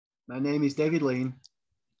My name is David Lean.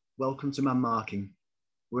 Welcome to Man Marking.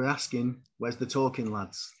 We're asking, where's the talking,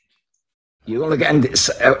 lads? You only get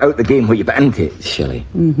out the game what you put into it, Shelley.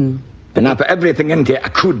 Mm-hmm. And I put everything into it I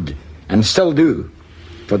could, and still do,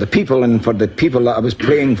 for the people and for the people that I was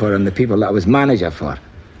playing for and the people that I was manager for.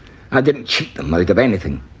 I didn't cheat them out of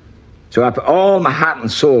anything. So I put all my heart and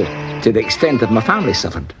soul to the extent that my family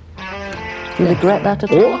suffered. Do you regret that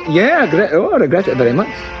at all? Oh, yeah, I regret it very much,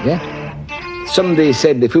 yeah. Somebody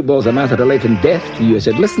said the football's a matter of life and death to you. I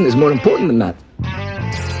said, listen, it's more important than that.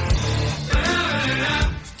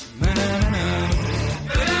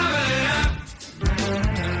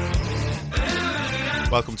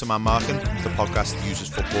 Welcome to Man Marking, the podcast that uses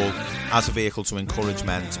football as a vehicle to encourage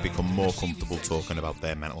men to become more comfortable talking about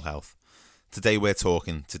their mental health. Today we're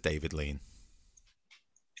talking to David Lean.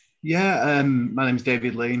 Yeah, my name's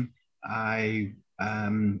David Lean. I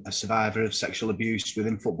am a survivor of sexual abuse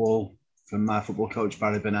within football from my football coach,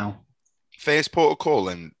 Barry Burnell. First port of call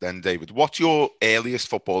then, David. What's your earliest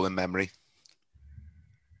footballing memory?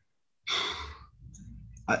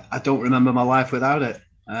 I don't remember my life without it.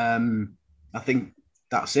 I think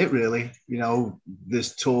that's it, really. You know,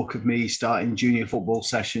 there's talk of me starting junior football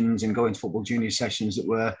sessions and going to football junior sessions that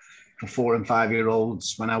were for 4 and 5 year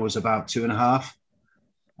olds when I was about 2.5.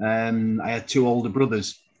 I had 2 older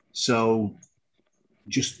brothers. So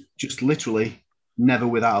just literally never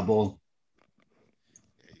without a ball.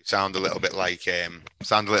 Sound a little bit like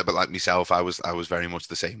myself. I was very much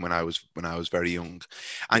the same when I was very young.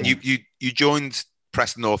 And yeah. you joined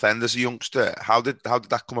Preston North End as a youngster. How did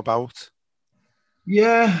that come about?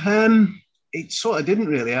 Yeah, it sort of didn't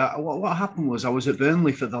really. What happened was I was at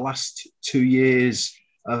Burnley for the last 2 years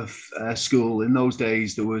of school. In those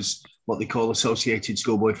days, there was what they call associated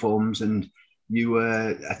schoolboy forms, and you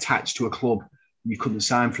were attached to a club. You couldn't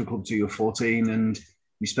sign for a club till you were 14, and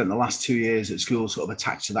you spent the last 2 years at school sort of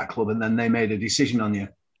attached to that club, and then they made a decision on you.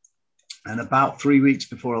 And about 3 weeks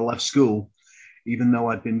before I left school, even though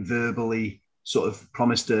I'd been verbally sort of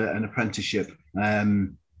promised an apprenticeship,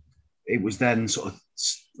 it was then sort of,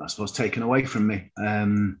 I suppose, taken away from me. I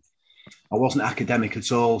wasn't academic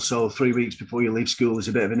at all, so 3 weeks before you leave school is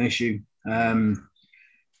a bit of an issue.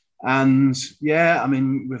 And yeah, I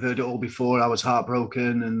mean, we've heard it all before. I was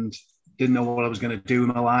heartbroken and didn't know what I was going to do in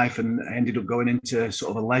my life, and I ended up going into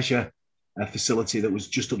sort of a leisure facility that was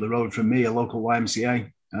just up the road from me, a local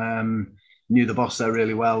YMCA. Knew the boss there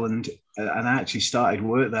really well, and I actually started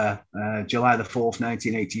work there July the 4th,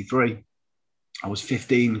 1983. I was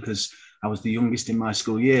 15 because I was the youngest in my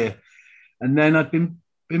school year, and then I'd been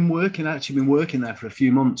working there for a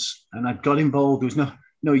few months, and I'd got involved. There was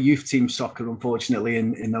no youth team soccer, unfortunately,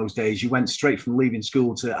 in those days. You went straight from leaving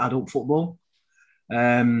school to adult football.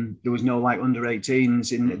 There was no like under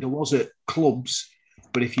 18s. There was at clubs,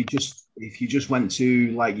 but if you just went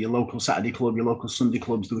to like your local Saturday club, your local Sunday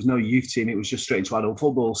clubs, there was no youth team. It was just straight into adult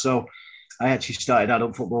football. So I actually started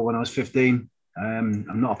adult football when I was 15.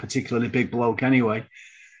 I'm not a particularly big bloke anyway,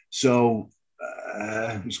 so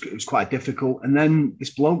it was quite difficult. And then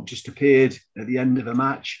this bloke just appeared at the end of a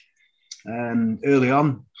match, early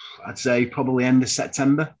on, I'd say probably end of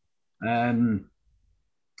September.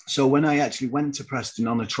 So when I actually went to Preston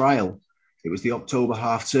on a trial, it was the October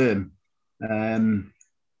half term.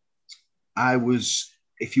 I was,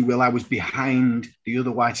 if you will, I was behind the other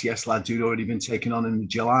YTS lads who'd already been taken on in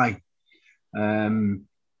July.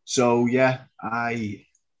 So yeah, I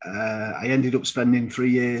ended up spending 3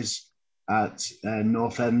 years at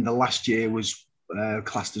North End. The last year was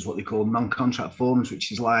classed as what they call non-contract forms,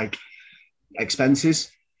 which is like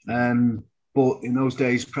expenses. But in those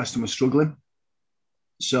days, Preston was struggling.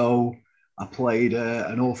 So I played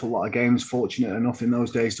an awful lot of games, fortunate enough in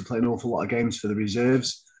those days to play an awful lot of games for the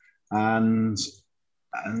reserves. And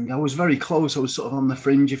I was very close. I was sort of on the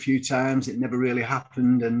fringe a few times. It never really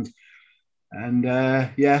happened. And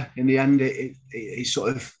yeah, in the end, it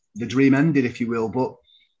sort of, the dream ended, if you will. But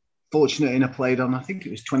fortunately, I played on, I think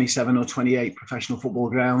it was 27 or 28 professional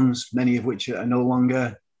football grounds, many of which are no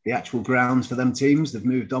longer the actual grounds for them teams. They've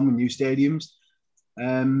moved on with new stadiums.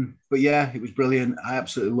 But yeah, it was brilliant. I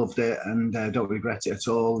absolutely loved it, and don't regret it at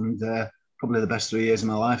all. And probably the best 3 years of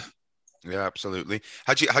my life. Yeah, absolutely.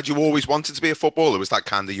 Had you always wanted to be a footballer? Was that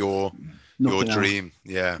kind of your dream?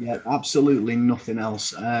 Else. Yeah, absolutely nothing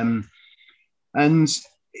else. And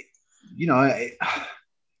you know,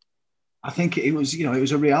 I think it was, you know, it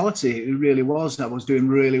was a reality. It really was. I was doing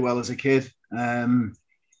really well as a kid. You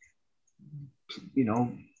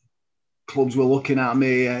know, clubs were looking at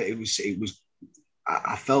me. It was.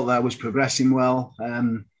 I felt that I was progressing well.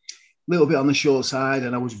 A little bit on the short side,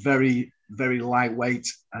 and I was very, very lightweight.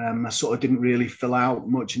 I sort of didn't really fill out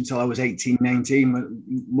much until I was 18,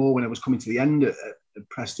 19, more when I was coming to the end at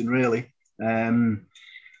Preston, really.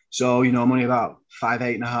 So, I'm only about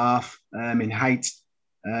 5'8.5" in height.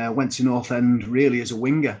 Went to North End really as a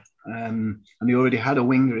winger. And they already had a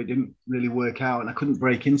winger. It didn't really work out, and I couldn't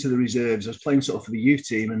break into the reserves. I was playing sort of for the youth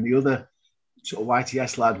team, and the other sort of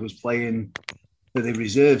YTS lad was playing for the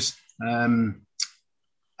reserves. And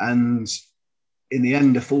in the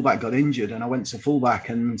end, a fullback got injured, and I went to fullback.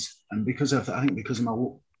 And because of I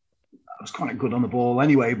was quite good on the ball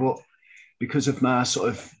anyway, but because of my sort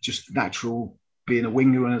of just natural being a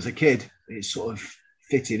winger when I was a kid, it sort of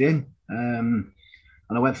fitted in.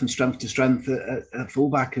 And I went from strength to strength at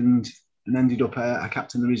fullback, and ended up I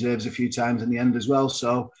captained the reserves a few times in the end as well.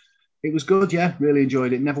 So it was good, yeah. Really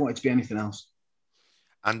enjoyed it. Never wanted to be anything else.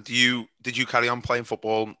 And did you carry on playing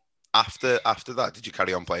football after that? Did you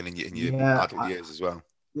carry on playing in your adult years as well?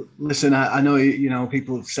 Listen, I know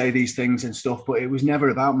people say these things and stuff, but it was never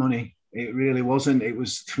about money. It really wasn't. It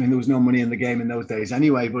was. I mean, there was no money in the game in those days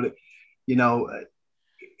anyway. But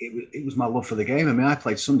it was my love for the game. I mean, I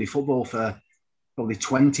played Sunday football for probably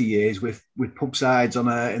 20 years with pub sides in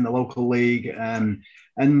the local league, and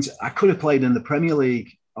I could have played in the Premier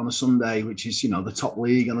League on a Sunday, which is the top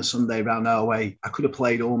league on a Sunday round our way. I could have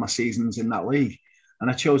played all my seasons in that league,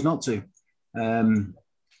 and I chose not to.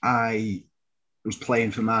 I was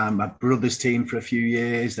playing for my brother's team for a few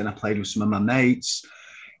years. Then I played with some of my mates.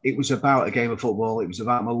 It was about a game of football. It was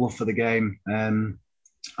about my love for the game.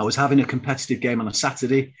 I was having a competitive game on a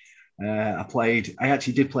Saturday. I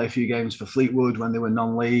actually did play a few games for Fleetwood when they were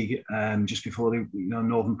non-league, just before the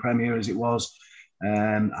Northern Premier as it was.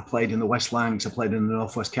 I played in the West Lancs. I played in the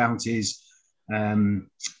North West Counties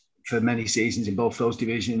for many seasons in both those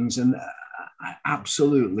divisions, and I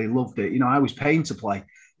absolutely loved it. I was paying to play.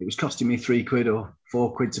 It was costing me £3 or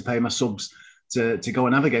 £4 to pay my subs to go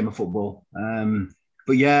and have a game of football.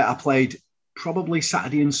 But yeah, I played probably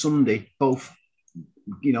Saturday and Sunday, both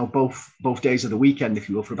days of the weekend, if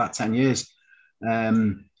you will, for about 10 years.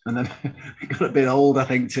 And then I got a bit old, I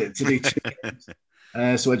think, to do 2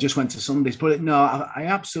 games. So I just went to Sundays. But no, I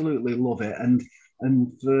absolutely love it. And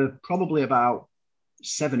for probably about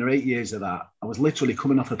 7 or 8 years of that, I was literally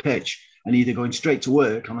coming off a pitch and either going straight to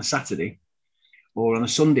work on a Saturday, or on a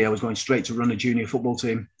Sunday, I was going straight to run a junior football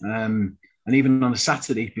team. And even on a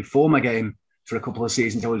Saturday before my game for a couple of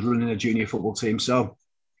seasons, I was running a junior football team. So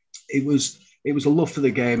it was a love for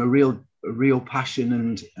the game, a real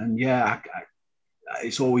passion, and yeah,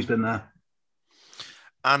 it's always been there.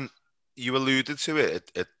 And you alluded to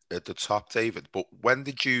it at the top, David, but when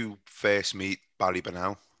did you first meet Barry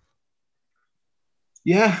Bennell?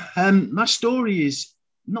 Yeah, my story is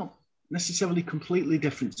not necessarily completely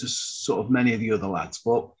different to sort of many of the other lads,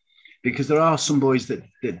 but because there are some boys that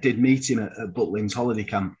did meet him at Butlins holiday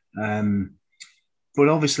camp. But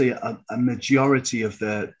obviously a majority of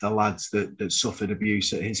the lads that suffered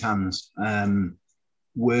abuse at his hands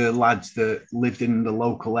were lads that lived in the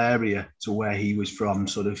local area to where he was from,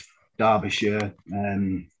 sort of Derbyshire,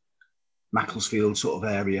 Macclesfield sort of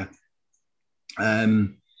area.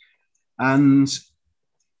 And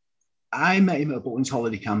I met him at Butlins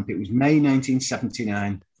holiday camp. It was May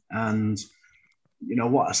 1979. And,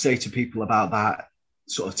 what I say to people about that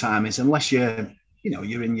sort of time is, unless you're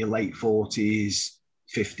in your late 40s,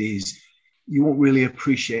 50s, you won't really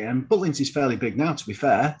appreciate it. And Butlins is fairly big now, to be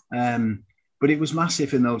fair. But it was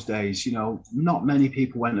massive in those days. Not many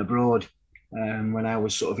people went abroad when I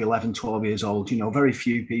was sort of 11, 12 years old. Very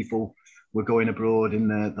few people were going abroad in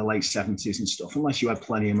the late 70s and stuff, unless you had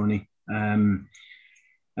plenty of money.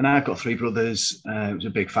 And I've got 3 brothers. It was a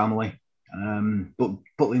big family. But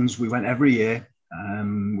Butlins, we went every year.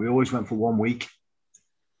 We always went for 1 week.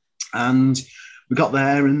 And we got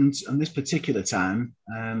there, and this particular time,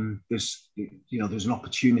 there's an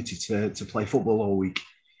opportunity to play football all week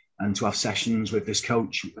and to have sessions with this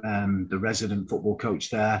coach, the resident football coach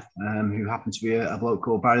there, who happened to be a bloke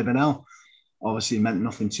called Barry Bennell. Obviously meant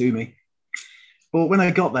nothing to me. But when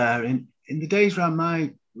I got there, in the days around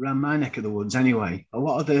my neck of the woods anyway, a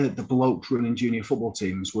lot of the blokes running junior football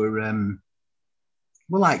teams were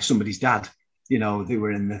like somebody's dad. They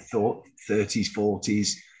were in their 30s, 40s,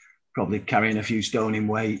 probably carrying a few stone in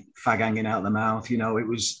weight, fag hanging out the mouth. It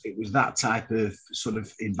was that type of sort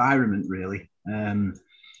of environment, really.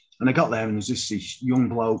 And I got there, and there was just this young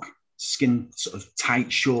bloke, skin sort of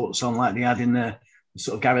tight shorts on, like they had in the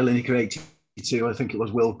sort of Gary Lineker 82, I think it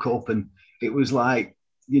was, World Cup. And it was like,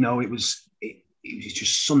 it was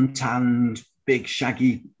just suntanned, big,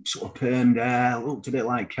 shaggy, sort of permed hair, looked a bit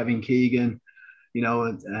like Kevin Keegan,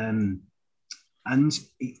 and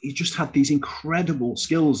he just had these incredible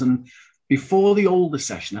skills. And before the older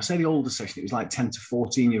session, I say the older session, it was like 10 to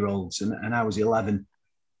 14-year-olds, and I was 11.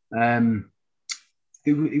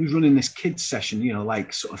 He was running this kids session,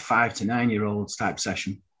 like sort of 5 to 9-year-olds type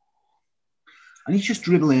session. And he's just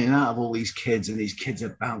dribbling in and out of all these kids, and these kids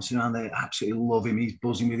are bouncing around. They absolutely love him. He's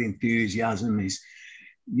buzzing with enthusiasm. He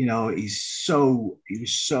was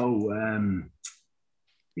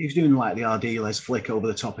doing like the Ardiles flick over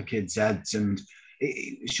the top of kids' heads. And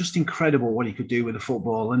it's just incredible what he could do with the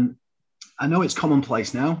football. And I know it's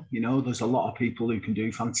commonplace now. There's a lot of people who can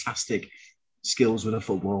do fantastic skills with a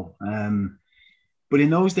football. But in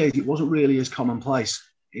those days, it wasn't really as commonplace.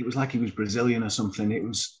 It was like he was Brazilian or something. It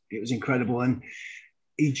was incredible. And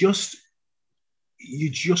you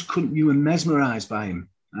were mesmerized by him.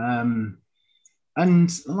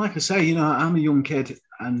 And like I say, I'm a young kid,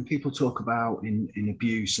 and people talk about in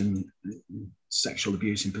abuse and sexual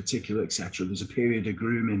abuse in particular, etc. There's a period of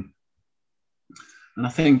grooming. And I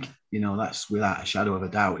think, that's without a shadow of a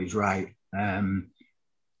doubt, he's right.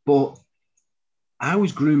 But I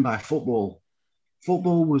was groomed by football.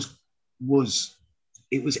 Football was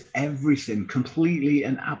everything, completely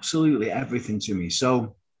and absolutely everything to me.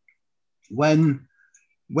 So when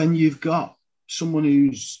you've got someone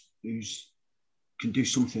who's can do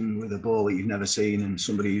something with a ball that you've never seen, and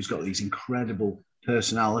somebody who's got these incredible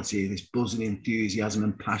personality, this buzzing enthusiasm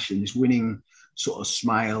and passion, this winning sort of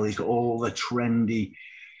smile, he's got all the trendy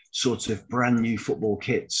sort of brand new football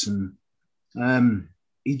kits, and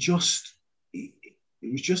it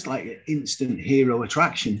was just like an instant hero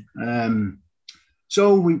attraction.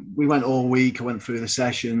 So we went all week. I went through the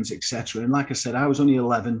sessions, etc. And like I said, I was only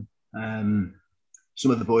 11. Some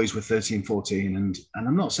of the boys were 13, 14. And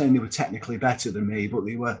I'm not saying they were technically better than me, but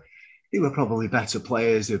they were probably better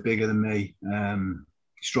players. They were bigger than me,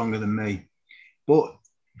 stronger than me. But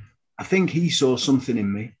I think he saw something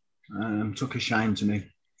in me, took a shine to me.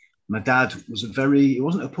 My dad he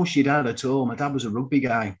wasn't a pushy dad at all. My dad was a rugby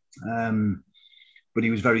guy. But he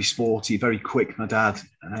was very sporty, very quick, my dad.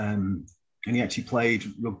 And he actually played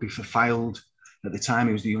rugby for Fylde. At the time,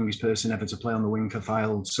 he was the youngest person ever to play on the wing for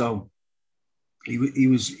Fylde. So he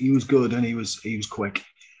was good, and he was quick.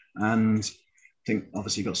 And I think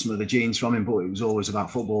obviously he got some of the genes from him, but it was always about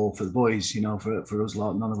football for the boys, for us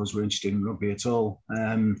lot. None of us were interested in rugby at all.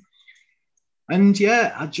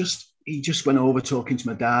 He just went over talking to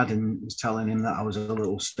my dad and was telling him that I was a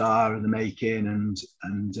little star in the making, and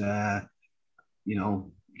that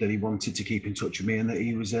he wanted to keep in touch with me, and that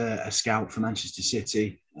he was a scout for Manchester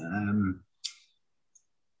City. And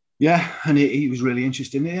he was really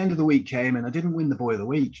interested. And the end of the week came, and I didn't win the Boy of the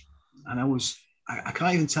Week. And I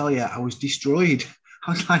can't even tell you, I was destroyed.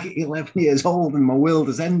 I was like 11 years old, and my world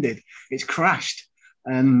has ended. It's crashed.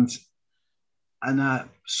 And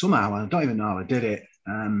somehow, I don't even know how I did it.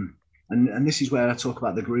 And this is where I talk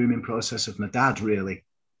about the grooming process of my dad, really,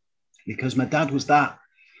 because my dad was that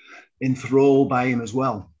enthralled by him as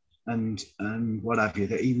well, and what have you,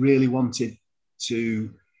 that he really wanted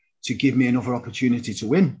to give me another opportunity to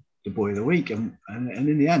win the Boy of the Week. And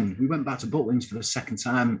in the end, we went back to Butlins for the second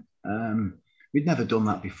time. We'd never done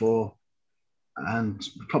that before, and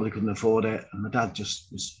we probably couldn't afford it. And my dad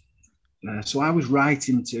just was. So I was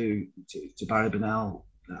writing to Barry Bennell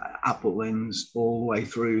at Butlins all the way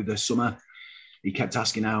through the summer. He kept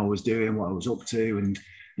asking how I was doing, what I was up to, and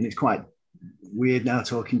it's quite weird now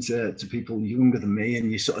talking to people younger than me, and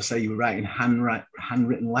you sort of say you were writing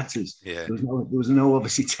handwritten letters. Yeah. There was no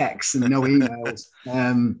obviously text and no emails.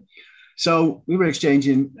 So we were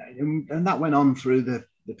exchanging, and that went on through the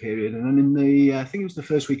period. And then I think it was the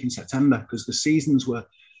first week in September, because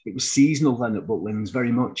it was seasonal then at Butlins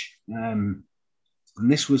very much. And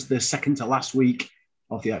this was the second to last week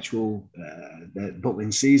of the actual the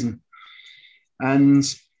Butlins season. And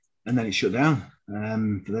then it shut down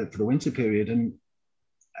for the winter period. And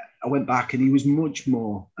I went back, and he was much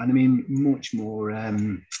more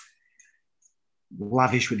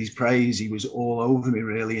lavish with his praise. He was all over me,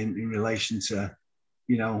 really, in relation to,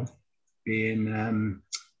 being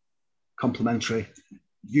complimentary.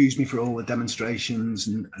 Used me for all the demonstrations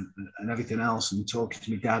and everything else, and talking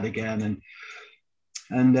to my dad again,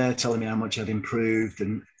 and telling me how much I'd improved.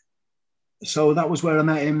 And so that was where I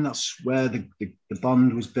met him. That's where the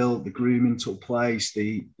bond was built, the grooming took place,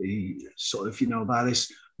 the sort of, by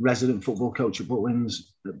this resident football coach at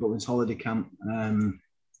Butlins holiday camp.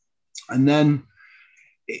 And then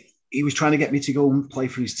he was trying to get me to go and play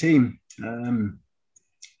for his team.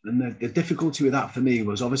 And the difficulty with that for me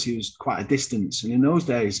was, obviously, it was quite a distance. And in those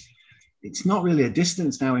days, it's not really a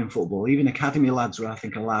distance now in football. Even academy lads are, I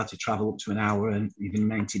think, allowed to travel up to an hour, and even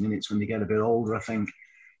 90 minutes when they get a bit older, I think.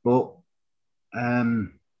 But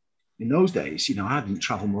in those days, you know, I didn't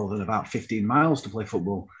travel more than about 15 miles to play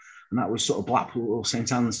football. And that was sort of Blackpool or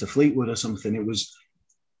St Albans to Fleetwood or something.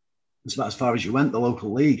 It's about as far as you went, the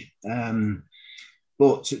local league.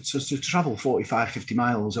 But to travel 45, 50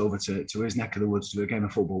 miles over to his neck of the woods to do a game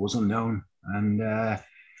of football was unknown. And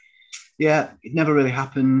yeah, it never really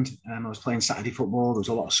happened. I was playing Saturday football. There was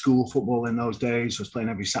a lot of school football in those days. I was playing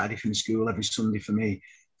every Saturday from school, every Sunday for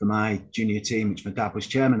my junior team, which my dad was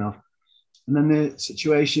chairman of. And then the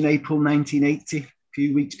situation, April 1980, a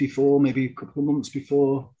few weeks before, maybe a couple of months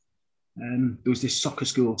before, there was this soccer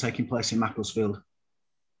school taking place in Macclesfield.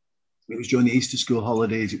 It was during the Easter school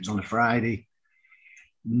holidays. It was on a Friday.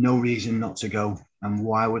 No reason not to go. And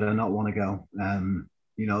why would I not want to go?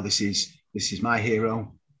 You know, this is my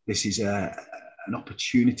hero. This is an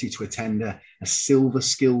opportunity to attend a Silver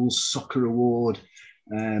Skills Soccer Award,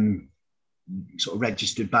 sort of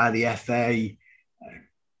registered by the FA,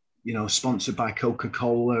 you know, sponsored by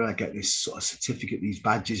Coca-Cola. I get this sort of certificate, these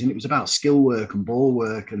badges, and it was about skill work and ball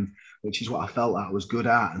work, and which is what I felt I was good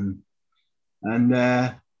at. And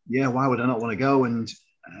yeah, why would I not want to go? And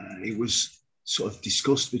it was sort of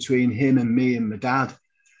discussed between him and me and my dad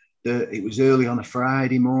that it was early on a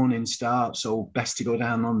Friday morning start, so best to go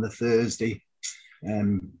down on the Thursday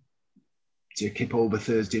to kip over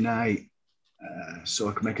Thursday night, so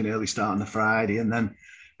I could make an early start on the Friday. And then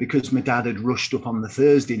because my dad had rushed up on the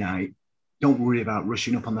Thursday night, don't worry about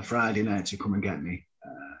rushing up on the Friday night to come and get me.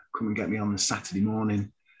 Come and get me on the Saturday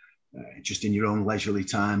morning, just in your own leisurely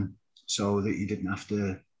time, so that you didn't have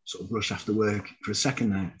to sort of rush after work for a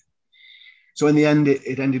second night. So in the end,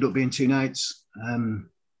 it ended up being 2 nights,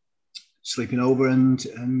 sleeping over, and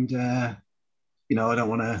you know, I don't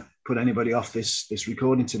want to put anybody off this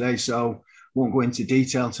recording today, so won't go into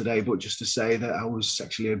detail today, but just to say that I was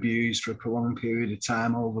sexually abused for a prolonged period of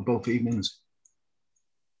time over both evenings.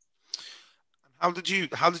 How did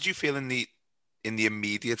you feel in the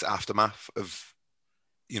immediate aftermath of,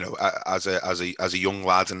 you know, as a young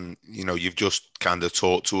lad, and you know, you've just kind of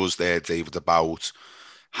talked to us there, David, about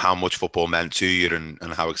how much football meant to you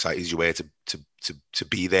and how excited you were to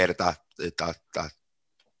be there at that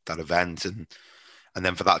event, and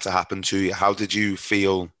then for that to happen to you. How did you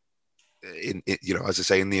feel in you know, as I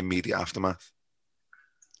say, in the immediate aftermath?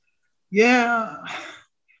 Yeah,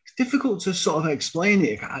 it's difficult to sort of explain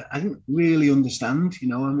it. I didn't really understand, you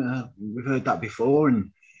know. I mean, we've heard that before,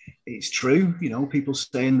 and it's true, you know, people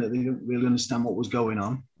saying that they don't really understand what was going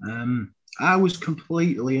on. I was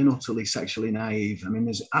completely and utterly sexually naive. I mean,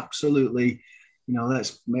 there's absolutely, you know,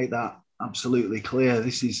 let's make that absolutely clear.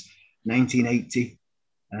 This is 1980.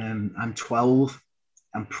 I'm 12.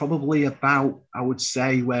 I'm probably about, I would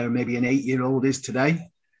say, where maybe an 8-year-old is today.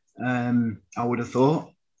 I would have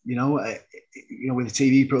thought, you know, with the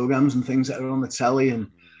TV programs and things that are on the telly, and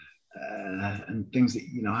things that,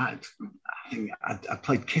 you know, I think I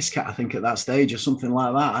played Kiss Cat, I think, at that stage or something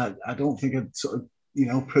like that. I don't think I'd sort of, you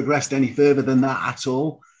know, progressed any further than that at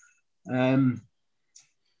all. And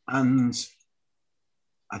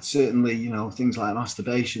I'd certainly, you know, things like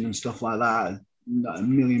masturbation and stuff like that, not a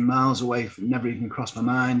million miles away from, never even crossed my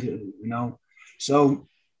mind, you know. So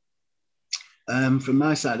from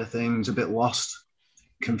my side of things, a bit lost,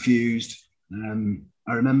 confused.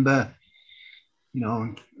 I remember, you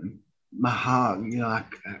know, my heart, you know,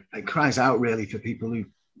 it cries out really for people who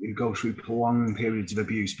go through prolonged periods of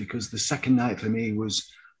abuse, because the second night for me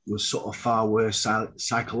was sort of far worse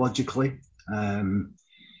psychologically,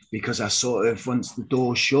 because I sort of, once the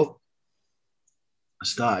door shut, I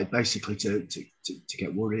started basically to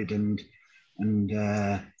get worried and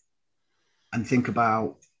think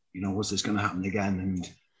about, you know, was this going to happen again? And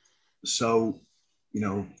so, you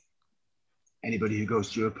know, anybody who goes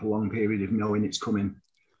through a prolonged period of knowing it's coming,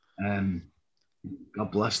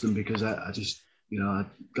 God bless them, because I just, you know,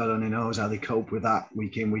 God only knows how they cope with that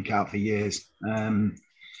week in, week out for years,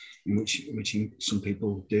 which some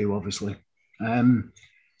people do, obviously.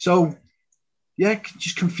 So, yeah,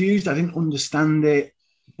 just confused. I didn't understand it.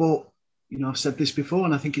 But, you know, I've said this before,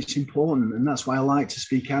 and I think it's important, and that's why I like to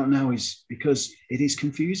speak out now, is because it is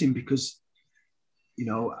confusing, because, you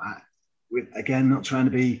know, again, not trying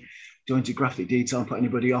to go into graphic detail and put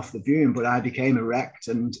anybody off the viewing, but I became erect,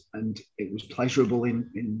 and it was pleasurable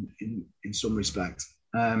in some respect.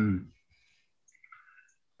 And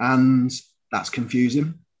that's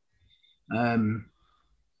confusing. And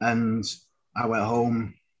I went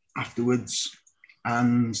home afterwards,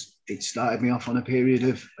 and it started me off on a period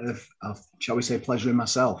of shall we say, pleasuring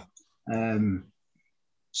myself.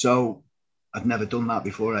 So I'd never done that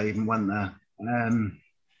before I even went there.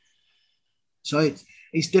 So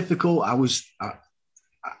it's difficult. I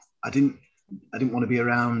didn't want to be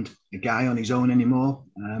around a guy on his own anymore.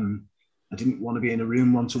 I didn't want to be in a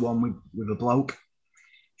room one-to-one with a bloke.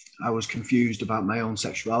 I was confused about my own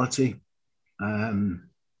sexuality.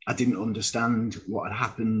 I didn't understand what had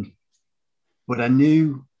happened, but I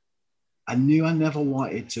knew I never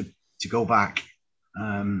wanted to go back.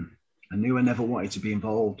 I knew I never wanted to be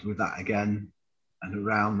involved with that again and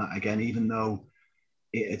around that again, even though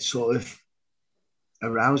it had sort of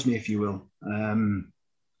aroused me, if you will.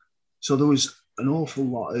 So there was an awful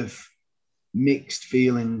lot of mixed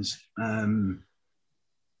feelings,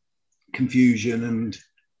 confusion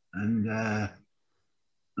and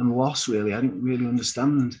loss, really. I didn't really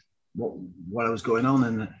understand what I was going on.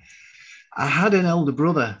 And I had an elder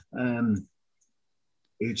brother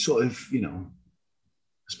who'd sort of, you know,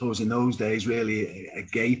 I suppose in those days, really a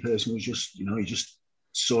gay person was just, you know, he just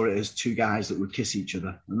saw it as two guys that would kiss each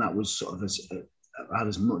other. And that was sort of about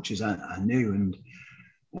as much as I knew.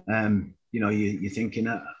 And, you know, you're thinking,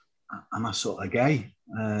 am I sort of gay?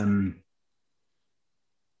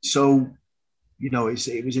 So, you know,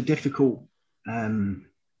 it was a difficult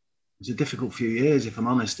few years, if I'm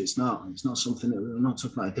honest. It's not something that we're not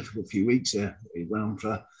talking about a difficult few weeks here. It went on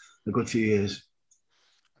for a good few years.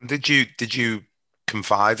 Did you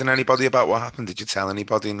confide in anybody about what happened? Did you tell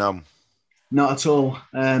anybody? No. Not at all.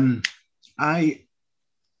 I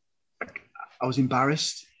was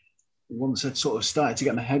embarrassed once I'd sort of started to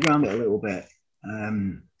get my head around it a little bit.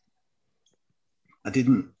 I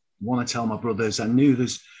didn't want to tell my brothers. I knew there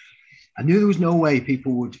was no way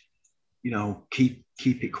people would, you know, keep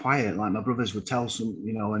it quiet. Like my brothers would tell some,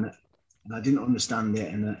 you know, and I didn't understand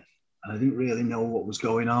it, and I didn't really know what was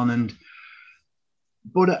going on.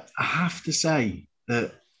 But I have to say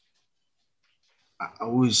that I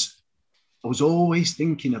was always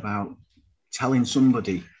thinking about telling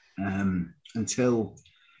somebody until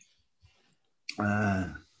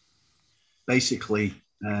basically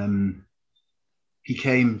he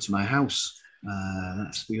came to my house.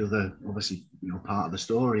 That's the other, obviously, you know, part of the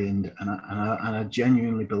story, and I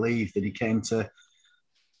genuinely believe that he came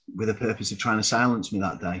with a purpose of trying to silence me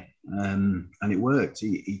that day, and it worked.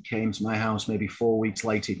 He came to my house maybe 4 weeks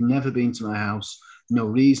later. He'd never been to my house, no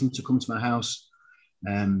reason to come to my house.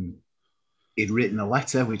 He'd written a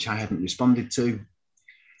letter which I hadn't responded to,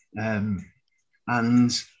 and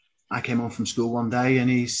I came home from school one day and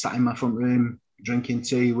he sat in my front room drinking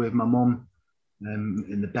tea with my mum.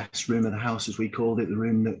 In the best room of the house, as we called it, the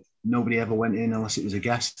room that nobody ever went in unless it was a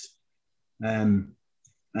guest. And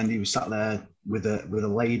he was sat there with a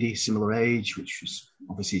lady similar age, which was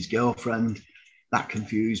obviously his girlfriend. That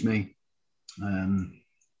confused me. And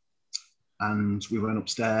we went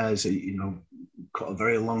upstairs. You know, cut a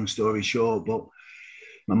very long story short, but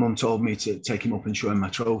my mum told me to take him up and show him my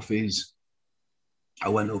trophies. I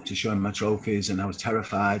went up to show him my trophies, and I was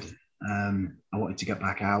terrified. I wanted to get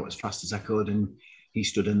back out as fast as I could, and he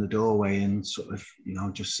stood in the doorway and sort of, you know,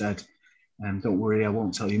 just said, "Don't worry, I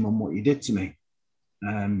won't tell your mum what you did to me."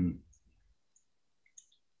 And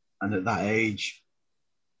at that age,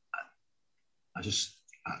 I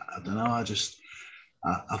don't know.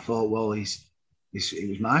 I thought, well, it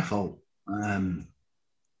was my fault. I'm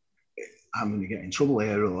going to get in trouble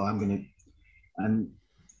here, or and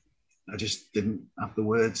I just didn't have the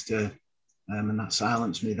words to. And that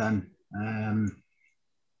silenced me then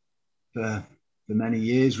for many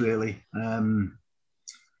years, really. That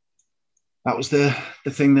was the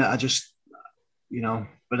thing that I just, you know,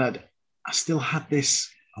 but I still had this,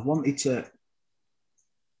 I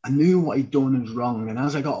knew what he'd done was wrong. And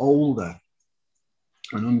as I got older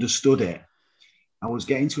and understood it, I was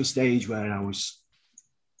getting to a stage where I was,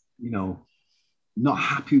 you know, not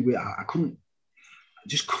happy with, I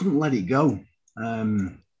just couldn't let it go.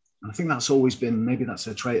 I think that's always been, maybe that's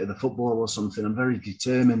a trait of the football or something. I'm very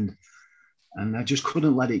determined, and I just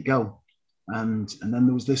couldn't let it go. And then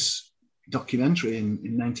there was this documentary in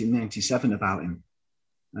 1997 about him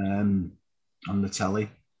on the telly.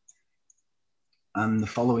 And the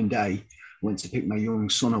following day, I went to pick my young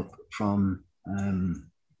son up from,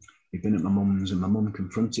 he'd been at my mum's, and my mum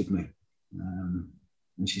confronted me.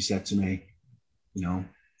 And she said to me, you know,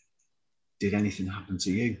 "Did anything happen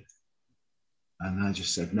to you?" And I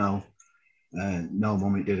just said, no,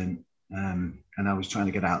 Mum, it didn't. And I was trying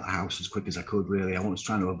to get out of the house as quick as I could, really. I was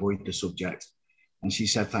trying to avoid the subject. And she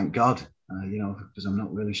said, "Thank God, you know, because I'm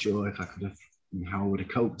not really sure if I could have, how I would have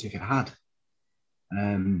coped if it had."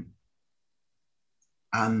 And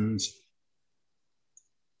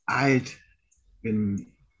I'd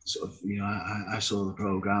been sort of, you know, I saw the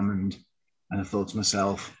programme and I thought to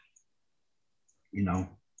myself, you know,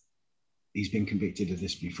 he's been convicted of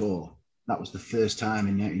this before. That was the first time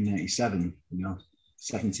in 1997, you know,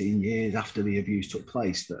 17 years after the abuse took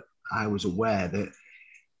place, that I was aware that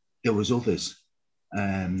there was others,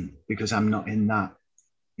 because I'm not in that,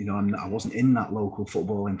 I wasn't in that local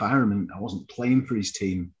football environment. I wasn't playing for his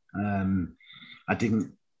team. I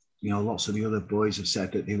didn't, lots of the other boys have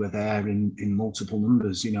said that they were there in multiple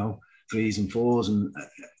numbers, 3s and 4s,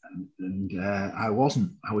 and I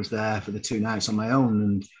wasn't. I was there for the 2 nights on my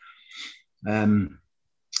own, and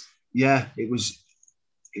it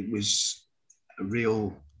was a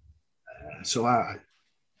real. So I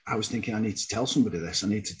was thinking, I need to tell somebody this. I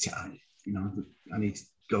need to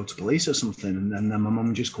go to police or something. And then my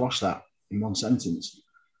mum just quashed that in one sentence.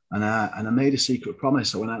 And I made a secret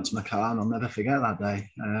promise. I went out to my car, and I'll never forget that day.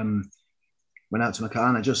 Went out to my car,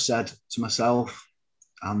 and I just said to myself,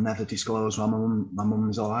 I'll never disclose why my mum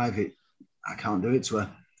is alive. I can't do it to her.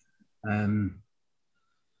 And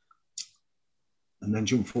then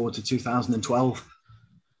jump forward to 2012.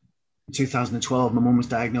 In 2012, my mum was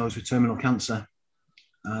diagnosed with terminal cancer.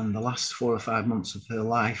 And the last 4 or 5 months of her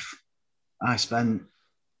life, I spent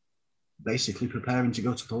basically preparing to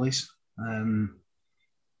go to police.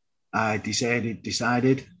 I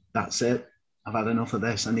decided, that's it. I've had enough of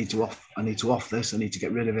this. I need to off this. I need to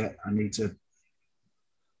get rid of it. I need to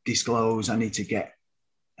disclose. I need to get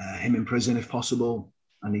him in prison if possible.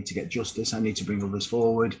 I need to get justice. I need to bring others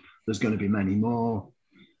forward. There's going to be many more.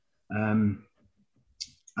 And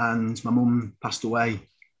my mum passed away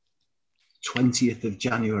 20th of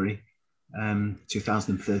January,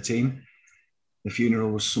 2013. The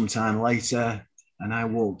funeral was sometime later, and I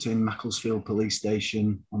walked in Macclesfield Police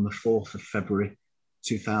Station on the 4th of February,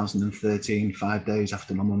 2013, 5 days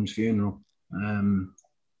after my mum's funeral. And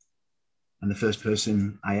the first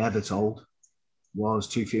person I ever told was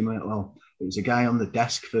 2 female. Well, it was a guy on the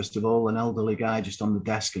desk, first of all, an elderly guy just on the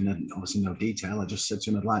desk, and then obviously no detail. I just said to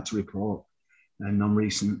him, I'd like to report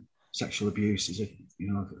non-recent sexual abuse as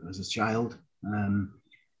a child.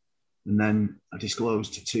 And then I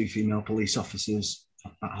disclosed to 2 female police officers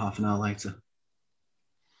about half an hour later.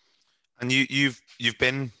 And you've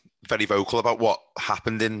been very vocal about what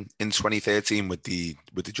happened in 2013 with the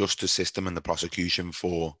justice system and the prosecution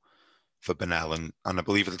for Bennell, and I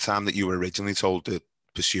believe at the time that you were originally told that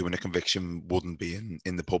pursuing a conviction wouldn't be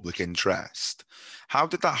in the public interest. How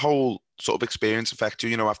did that whole sort of experience affect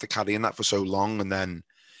you? After carrying that for so long, and then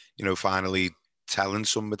finally telling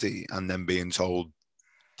somebody and then being told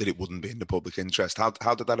that it wouldn't be in the public interest.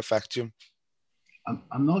 How did that affect you?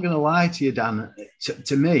 I'm not going to lie to you, Dan.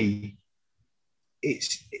 To me,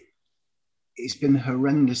 it's been a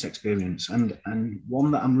horrendous experience, and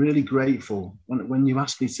one that I'm really grateful. When you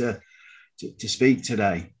asked me to speak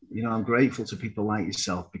today, I'm grateful to people like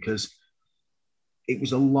yourself, because it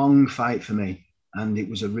was a long fight for me, and it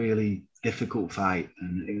was a really difficult fight,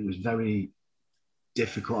 and it was very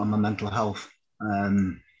difficult on my mental health.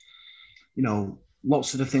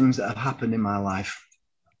 Lots of the things that have happened in my life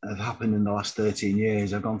have happened in the last 13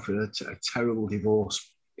 years. I've gone through a terrible divorce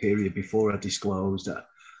period before I disclosed that.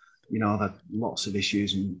 I've had lots of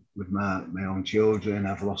issues with my own children.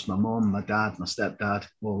 I've lost my mum, my dad, my stepdad,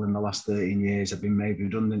 all in the last 13 years. I've been made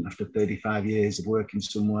redundant after 35 years of working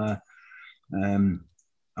somewhere.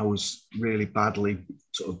 I was really badly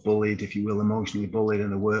sort of bullied, if you will, emotionally bullied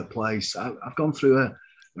in the workplace. I've gone through a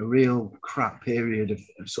real crap period of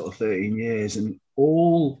sort of 13 years. And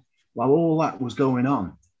while all that was going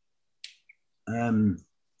on,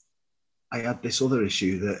 I had this other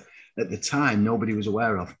issue that at the time nobody was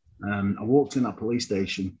aware of. I walked in that police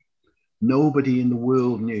station. Nobody in the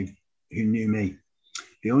world who knew me.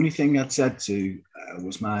 The only thing I'd said to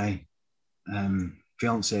was my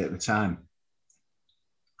fiance at the time.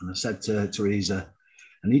 And I said to Teresa,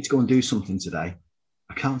 I need to go and do something today.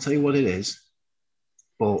 I can't tell you what it is,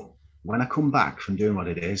 but when I come back from doing what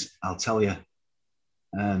it is, I'll tell you.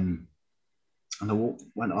 And I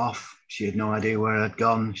went off. She had no idea where I'd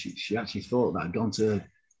gone. She actually thought that I'd gone to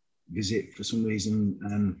visit, for some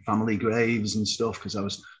reason, family graves and stuff, because I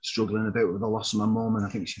was struggling a bit with the loss of my mum. And I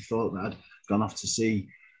think she thought that I'd gone off to see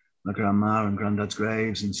my grandma and granddad's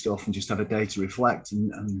graves and stuff, and just have a day to reflect.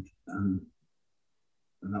 And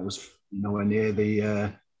that was nowhere near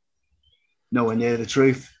the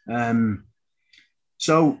truth.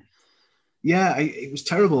 So yeah, it was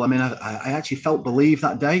terrible. I mean, I actually felt believed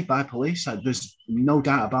that day by police. There's no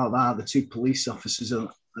doubt about that. The 2 police officers at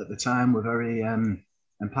the time were very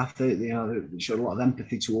empathic. They showed a lot of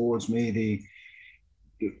empathy towards me.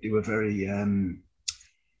 They were very.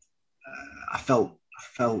 I felt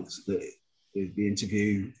that the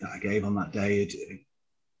interview that I gave on that day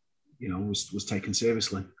was taken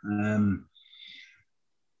seriously.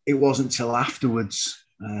 It wasn't till afterwards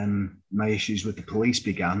my issues with the police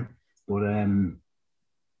began, but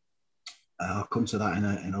I'll come to that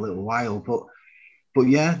in a little while. But But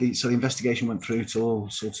yeah, so the investigation went through till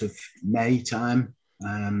sort of May time.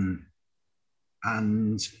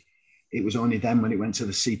 And it was only then when it went to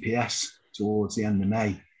the CPS towards the end of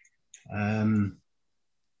May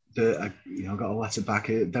that I got a letter back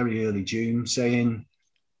very early June saying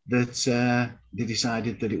that they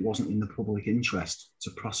decided that it wasn't in the public interest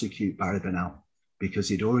to prosecute Barry Bennell because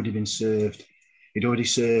he'd already served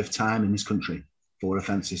time in this country for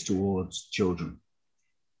offences towards children.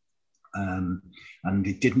 And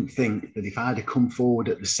they didn't think that if I'd have come forward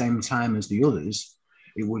at the same time as the others,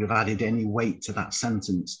 it would have added any weight to that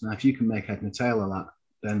sentence. Now, if you can make head and tail of that,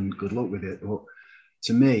 then good luck with it. But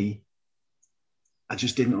to me, I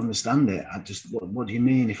just didn't understand it. What do you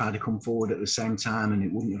mean if I'd have come forward at the same time and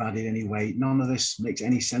it wouldn't have added any weight? None of this makes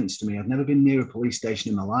any sense to me. I've never been near a police station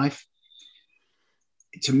in my life.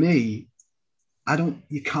 To me,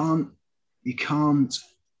 you can't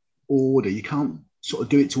sort of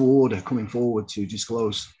do it to order coming forward to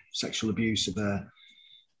disclose sexual abuse of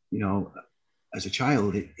as a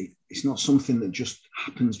child. It's not something that just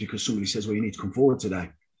happens because somebody says, well, you need to come forward today.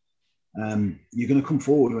 You're going to come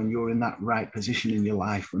forward when you're in that right position in your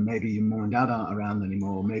life, when maybe your mum and dad aren't around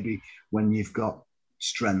anymore, maybe when you've got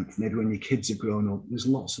strength, maybe when your kids have grown up. There's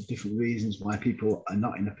lots of different reasons why people are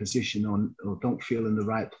not in a position or don't feel in the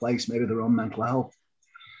right place. Maybe their own mental health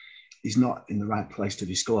is not in the right place to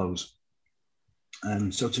disclose.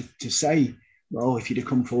 So to say, well, if you'd have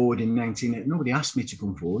come forward in 19, nobody asked me to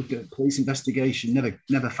come forward. The police investigation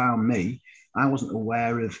never found me. I wasn't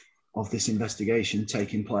aware of this investigation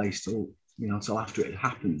taking place till after it had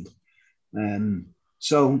happened.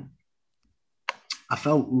 So I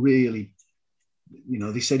felt really,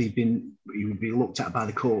 they said he would be looked at by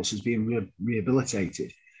the courts as being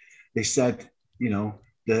rehabilitated. They said,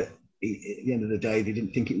 that at the end of the day, they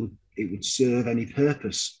didn't think it would serve any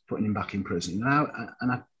purpose putting him back in prison.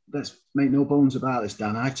 And let's make no bones about this,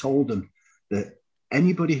 Dan. I told them that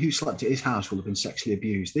anybody who slept at his house will have been sexually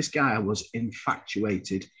abused. This guy was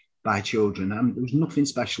infatuated by children. There was nothing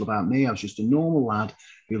special about me. I was just a normal lad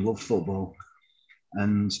who loved football.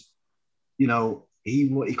 And,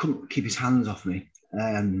 he couldn't keep his hands off me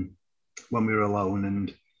when we were alone.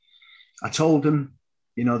 And I told them,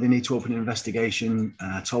 they need to open an investigation.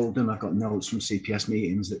 I told them, I've got notes from CPS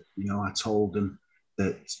meetings that, I told them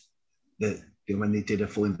that when they did a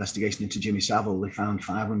full investigation into Jimmy Savile, they found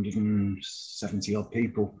 570 odd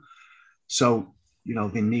people. So,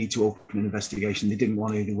 they need to open an investigation. They didn't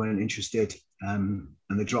want to, they weren't interested, and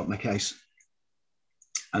they dropped my case.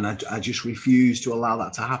 And I just refused to allow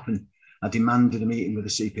that to happen. I demanded a meeting with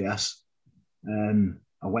the CPS.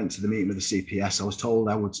 I went to the meeting with the CPS. I was told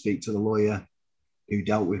I would speak to the lawyer who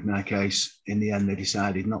dealt with my case. In the end, they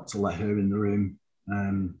decided not to let her in the room.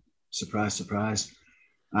 Surprise, surprise.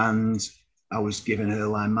 And I was given her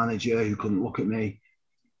line manager who couldn't look at me.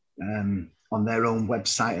 On their own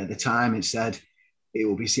website at the time, it said it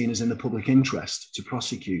will be seen as in the public interest to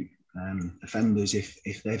prosecute offenders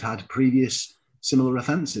if they've had previous similar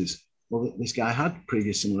offences. Well, this guy had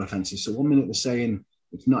previous similar offences. So 1 minute they're saying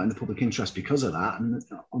it's not in the public interest because of that. And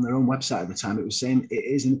on their own website at the time, it was saying it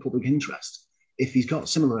is in the public interest if he's got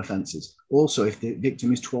similar offences. Also, if the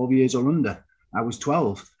victim is 12 years or under. I was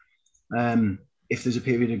 12. If there's a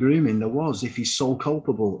period of grooming, there was. If he's sole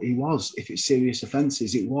culpable, he was. If it's serious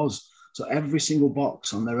offences, it was. So every single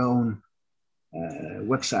box on their own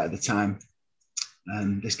website at the time,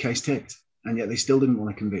 this case ticked. And yet they still didn't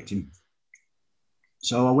want to convict him.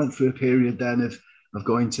 So I went through a period then of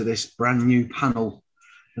going to this brand new panel,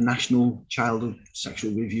 the National Childhood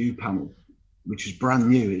Sexual Review Panel, which was brand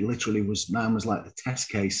new. It literally mine was like the test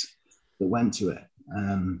case that went to it.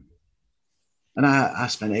 And I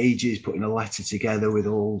spent ages putting a letter together with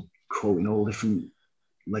quoting all different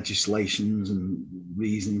legislations and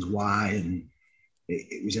reasons why, and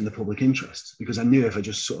it was in the public interest, because I knew if I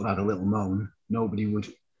just sort of had a little moan, nobody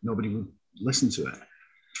would listen to it.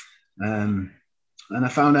 And I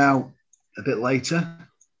found out a bit later,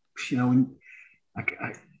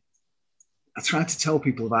 I tried to tell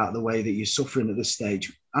people about the way that you're suffering at this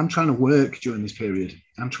stage. I'm trying to work during this period.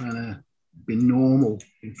 I'm trying to be normal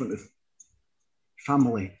in front of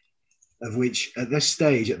family, of which at that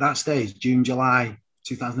stage, June, July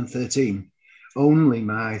 2013, only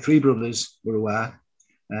my 3 brothers were aware.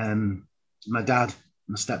 My dad,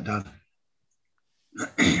 my stepdad,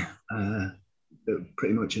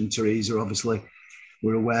 pretty much, and Teresa, obviously,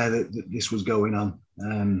 were aware that this was going on.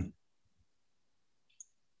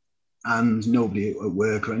 And nobody at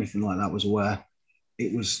work or anything like that was aware.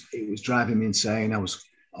 It was driving me insane. I was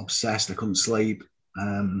obsessed. I couldn't sleep.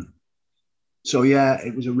 So yeah,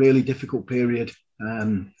 it was a really difficult period.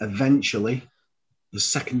 Eventually, the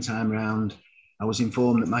second time round, I was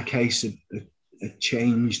informed that my case had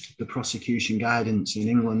changed the prosecution guidance in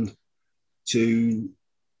England to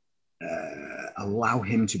allow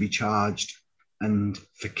him to be charged. And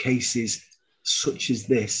for cases such as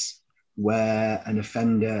this, where an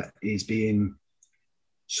offender is being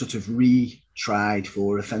sort of retried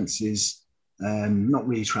for offences, not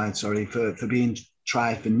retried, sorry, for being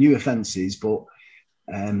tried for new offences, but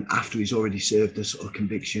after he's already served a sort of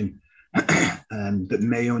conviction that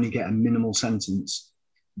may only get a minimal sentence,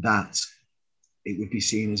 that it would be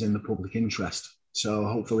seen as in the public interest. So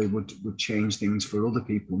hopefully would change things for other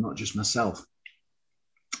people, not just myself.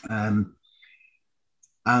 And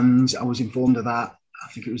I was informed of that,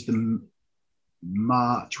 I think it was the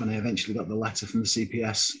March when I eventually got the letter from the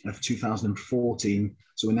CPS of 2014.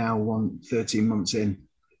 So we're now 13 months in,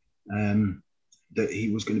 that he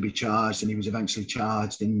was going to be charged, and he was eventually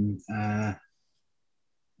charged in,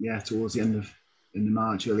 towards the end of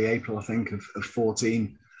March, early April, I think, of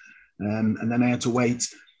 14. And then I had to wait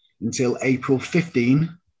until April 15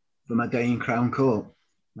 for my day in Crown Court.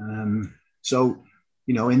 So,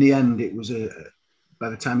 you know, in the end, it was by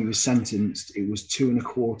the time he was sentenced, it was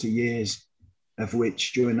 2.25 years, of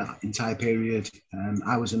which during that entire period,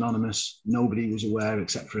 I was anonymous. Nobody was aware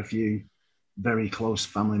except for a few very close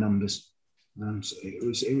family members. So it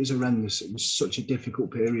was horrendous. It was such a difficult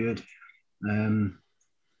period.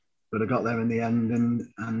 But I got there in the end,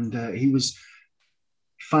 and he was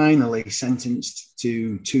finally sentenced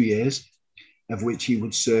to 2 years, of which he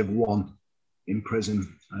would serve 1 in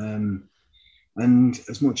prison. And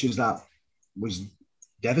as much as that was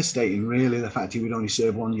devastating, really, the fact he would only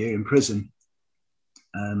serve 1 year in prison,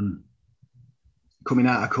 coming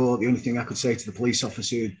out of court, the only thing I could say to the police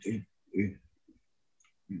officer who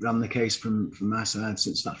ran the case from my side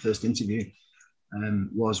since that first interview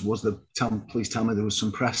please tell me there was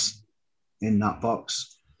some press in that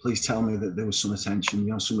box. Please tell me that there was some attention,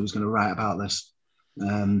 you know, somebody's going to write about this.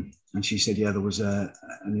 And she said, yeah, there was an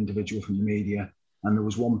individual from the media, and there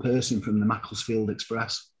was one person from the Macclesfield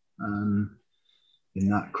Express in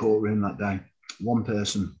that courtroom that day, one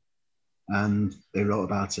person, and they wrote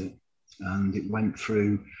about it, and it went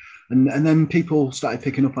through, and then people started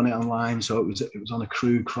picking up on it online. So it was on a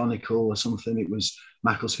Crewe Chronicle or something. It was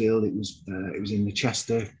Macclesfield. It was in the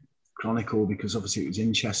Chester Chronicle, because obviously it was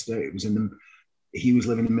in Chester. It was he was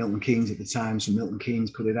living in Milton Keynes at the time, so Milton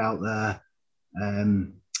Keynes put it out there.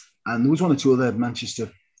 And there was 1 or 2 other Manchester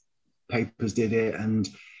papers did it, and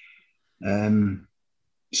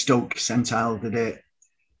Stoke Central did it.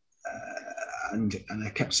 And I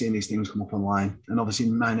kept seeing these things come up online. And obviously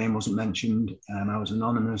my name wasn't mentioned. I was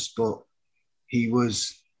anonymous, but he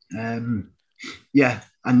was, I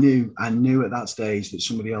knew at that stage that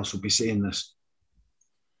somebody else would be seeing this.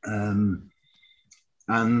 And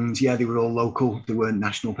yeah, they were all local. They weren't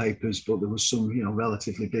national papers, but there was some, you know,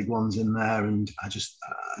 relatively big ones in there. And I just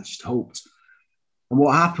hoped. And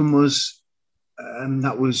what happened was,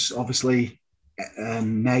 that was obviously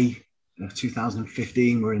May of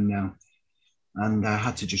 2015 we're in now. And I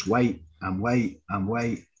had to just wait and wait and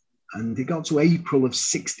wait. And it got to April of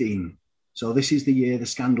 16. So this is the year the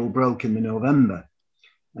scandal broke, in the November.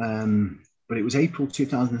 But it was April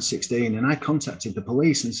 2016. And I contacted the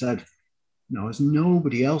police and said, no, has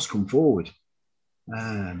nobody else come forward?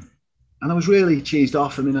 And I was really cheesed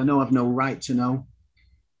off. I mean, I know I've no right to know,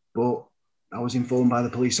 but I was informed by the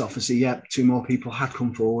police officer, yep, 2 more people had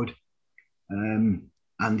come forward. And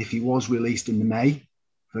if he was released in the May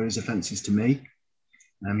for his offences to me,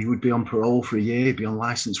 he would be on parole for a year, he'd be on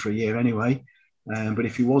licence for a year anyway. But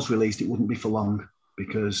if he was released, it wouldn't be for long,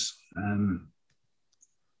 because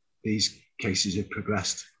these cases have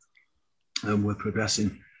progressed and we're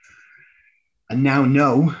progressing. And now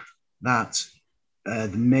know that the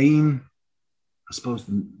main, I suppose,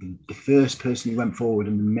 the first person who went forward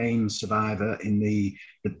and the main survivor in the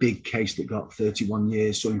big case that got 31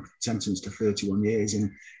 years, so sentenced to 31 years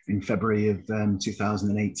in February of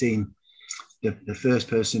 2018, the first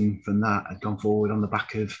person from that had gone forward on the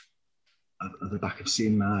back of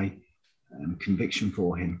seeing my conviction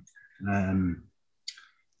for him.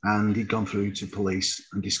 And he'd gone through to police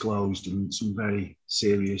and disclosed and some very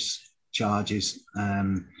serious charges.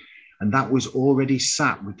 And that was already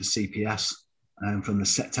sat with the CPS from the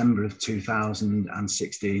September of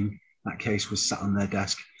 2016. That case was sat on their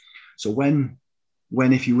desk. So when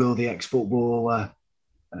if you will, the ex-footballer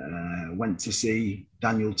went to see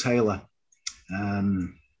Daniel Taylor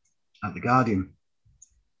at The Guardian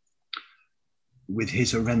with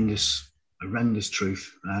his horrendous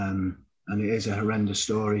truth, and it is a horrendous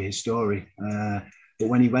story, his story. But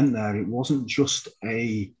when he went there, it wasn't just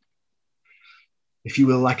if you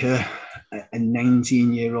will, like a a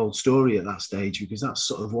 19-year-old story at that stage, because that's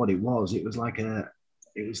sort of what it was. It was like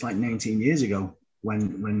 19 years ago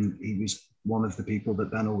when he was one of the people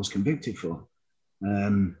that Bennell was convicted for.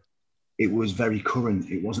 It was very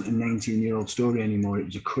current. It wasn't a 19-year-old story anymore. It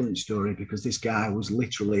was a current story, because this guy was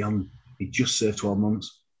literally he just served 12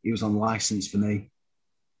 months. He was on license for me.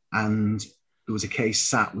 And there was a case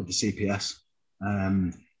sat with the CPS.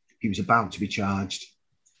 He was about to be charged.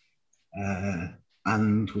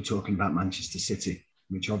 And we're talking about Manchester City,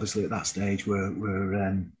 which obviously at that stage were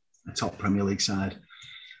a top Premier League side.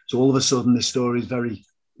 So all of a sudden, the story is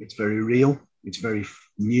it's very real. It's very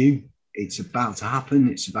new. It's about to happen.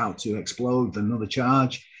 It's about to explode. Another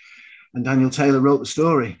charge. And Daniel Taylor wrote the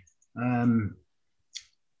story.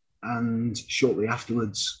 And shortly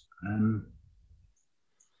afterwards,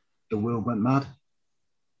 the world went mad.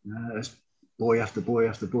 Boy after boy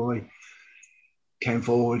after boy came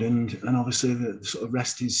forward, and obviously the sort of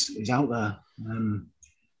rest is out there.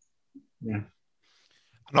 Yeah.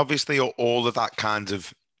 And obviously all of that kind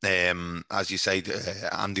of, as you say,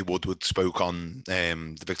 Andy Woodward spoke on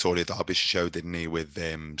the Victoria Derbyshire show, didn't he, with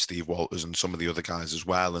Steve Walters and some of the other guys as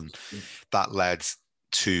well. And that led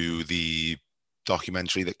to the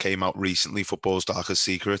documentary that came out recently, Football's Darkest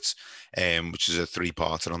Secrets, which is a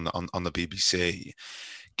 3-parter on the BBC.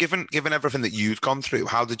 Given everything that you'd gone through,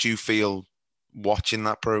 how did you feel watching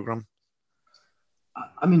that programme?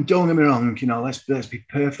 I mean, don't get me wrong, let's be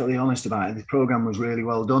perfectly honest about it. The programme was really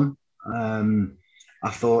well done. I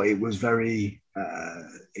thought it was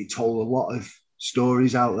it told a lot of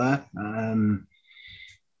stories out there.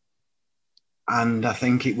 And I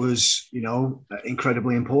think it was,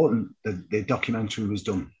 incredibly important that the documentary was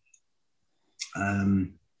done. I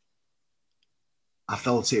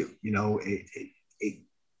felt it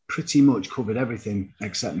pretty much covered everything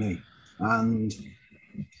except me. And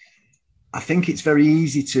I think it's very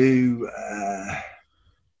easy to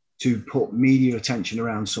put media attention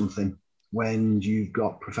around something when you've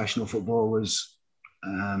got professional footballers,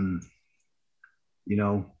 at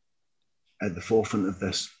the forefront of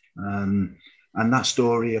this. And that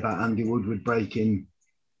story about Andy Woodward breaking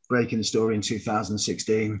the story in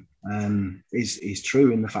 2016 is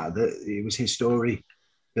true in the fact that it was his story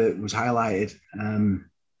that was highlighted.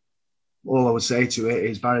 All I would say to it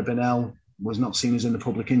is Barry Bennell was not seen as in the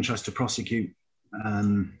public interest to prosecute.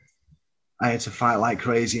 I had to fight like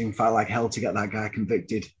crazy and fight like hell to get that guy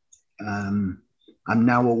convicted. I'm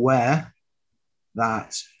now aware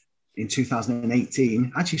that in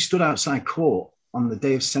 2018, I actually stood outside court on the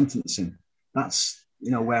day of sentencing. That's,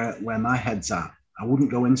 where my head's at. I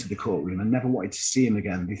wouldn't go into the courtroom. I never wanted to see him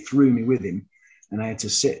again. They threw me with him, and I had to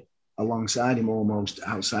sit alongside him almost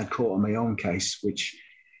outside court on my own case, which,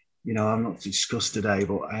 I'm not discussed today,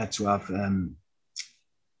 but I had to have a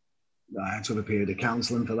period of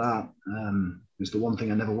counselling for that. Because the one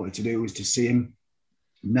thing I never wanted to do was to see him.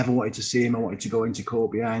 Never wanted to see him. I wanted to go into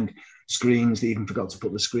court behind screens. They even forgot to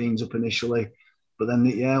put the screens up initially. But then,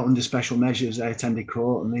 under special measures, I attended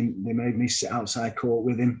court, and they made me sit outside court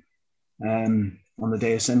with him on the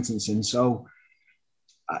day of sentencing. So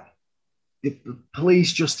the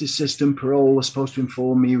police, justice system, parole was supposed to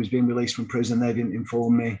inform me he was being released from prison. They didn't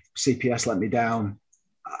inform me. CPS let me down.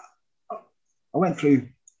 I went through,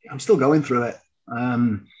 I'm still going through it.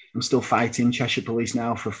 I'm still fighting Cheshire Police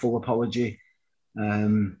now for a full apology,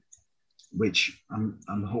 which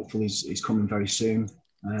I'm hopeful is coming very soon.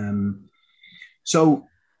 So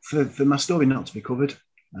for my story not to be covered,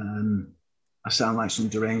 I sound like some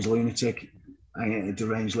deranged lunatic. I ain't a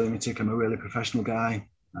deranged lunatic. I'm a really professional guy.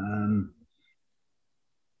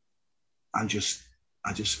 I just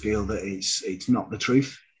feel that it's not the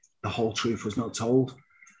truth. The whole truth was not told.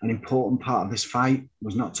 An important part of this fight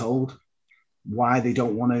was not told. Why they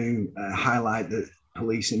don't want to highlight that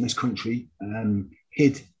police in this country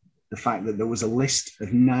hid the fact that there was a list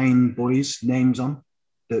of 9 boys' names on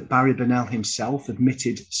that Barry Bennell himself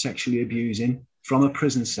admitted sexually abusing from a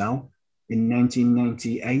prison cell in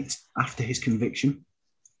 1998 after his conviction,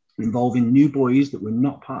 involving new boys that were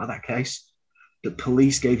not part of that case. The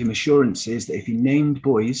police gave him assurances that if he named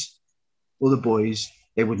other boys,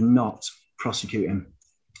 they would not prosecute him.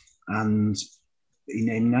 And he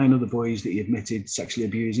named 9 other boys that he admitted sexually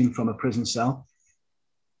abusing from a prison cell,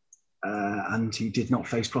 and he did not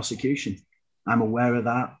face prosecution. I'm aware of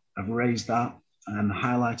that. I've raised that and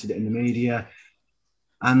highlighted it in the media.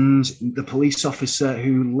 And the police officer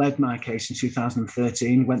who led my case in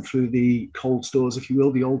 2013 went through the cold stores, if you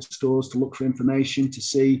will, the old stores, to look for information to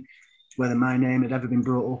see whether my name had ever been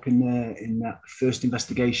brought up in that first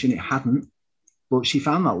investigation. It hadn't, but she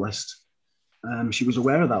found that list. She was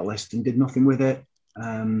aware of that list and did nothing with it.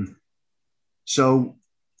 So,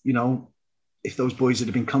 if those boys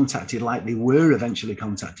had been contacted like they were eventually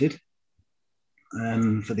contacted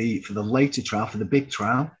for the later trial, for the big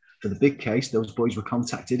trial, for the big case, those boys were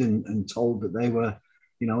contacted and told that they were,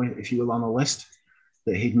 if you were on a list,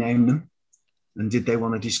 that he'd named them. And did they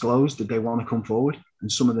want to disclose? Did they want to come forward?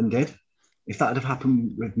 And some of them did. If that had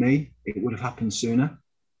happened with me, it would have happened sooner.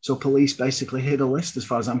 So police basically hid a list as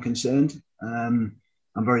far as I'm concerned. I'm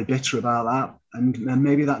very bitter about that. And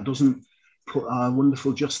maybe that doesn't put our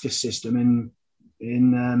wonderful justice system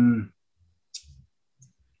in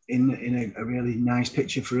a really nice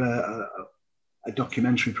picture for a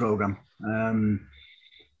documentary program.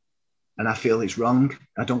 And I feel it's wrong.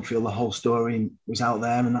 I don't feel the whole story was out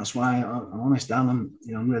there, and that's why I'm honest, Dan.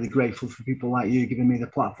 I'm really grateful for people like you giving me the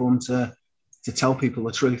platform to tell people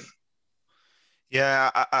the truth.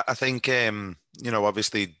 Yeah, I think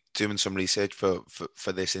obviously doing some research for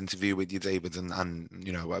this interview with you, David, and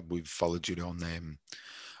we've followed you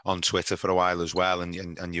on Twitter for a while as well,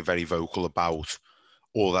 and you're very vocal about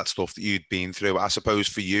all that stuff that you'd been through. I suppose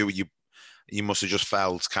for you must have just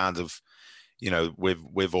felt kind of,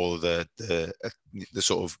 with all of the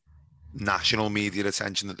sort of national media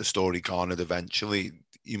attention that the story garnered eventually,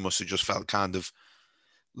 you must have just felt kind of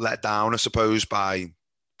let down, I suppose, by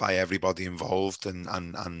everybody involved,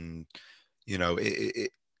 and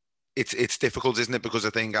it's difficult, isn't it? Because I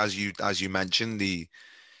think as you mentioned, the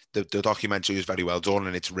documentary is very well done,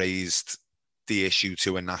 and it's raised the issue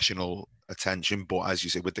to a national attention, but as you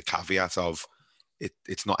said, with the caveat of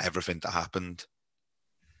it's not everything that happened.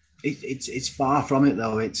 It's far from it,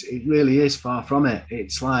 though. It really is far from it.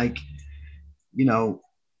 It's like,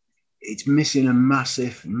 it's missing a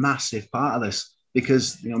massive part of this,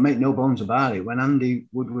 because make no bones about it. When Andy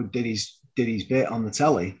Woodward did his bit on the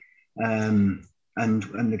telly, and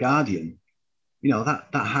the Guardian,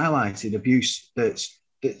 that highlighted abuse. That's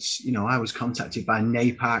I was contacted by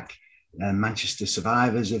NAPAC, Manchester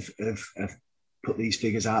Survivors have put these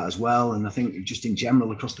figures out as well. And I think just in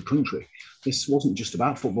general across the country, this wasn't just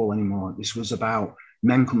about football anymore. This was about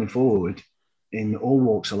men coming forward in all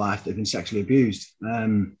walks of life that have been sexually abused.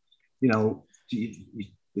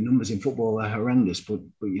 The numbers in football are horrendous, but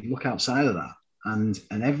you look outside of that, and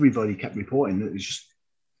everybody kept reporting that it was just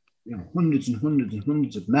hundreds and hundreds and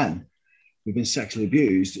hundreds of men who've been sexually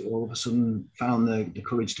abused all of a sudden found the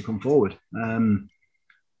courage to come forward.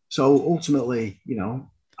 So ultimately,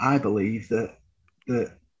 I believe that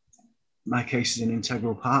my case is an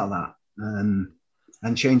integral part of that,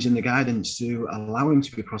 and changing the guidance to allow him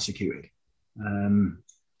to be prosecuted. And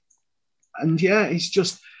yeah, it's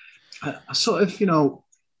just, I sort of,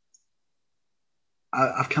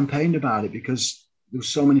 I've campaigned about it because there were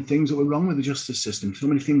so many things that were wrong with the justice system. So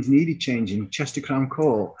many things needed changing. Chester Crown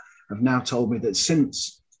Court have now told me that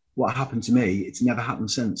since what happened to me, it's never happened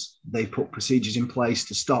since. They put procedures in place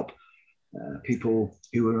to stop people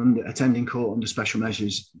who were attending court under special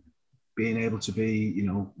measures being able to be,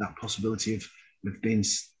 that possibility of being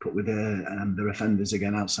put with their offenders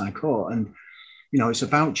again outside court. And, it's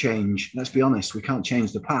about change. Let's be honest, we can't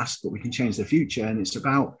change the past, but we can change the future. And it's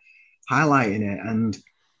about highlighting it. And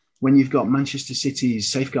when you've got Manchester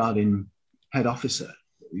City's safeguarding head officer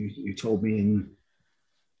who told me I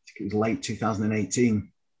think it was late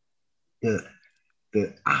 2018, that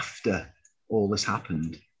after all this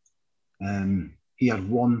happened, he had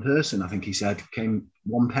one person, I think he said,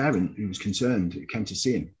 one parent who was concerned, who came to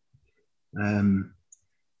see him.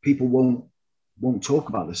 People won't talk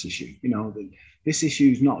about this issue. This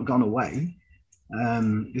issue's not gone away.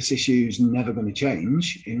 This issue's never going to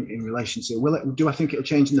change in relation to, do I think it'll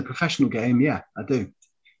change in the professional game? Yeah, I do.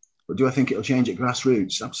 But do I think it'll change at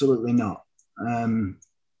grassroots? Absolutely not.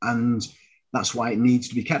 And that's why it needs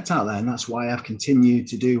to be kept out there. And that's why I've continued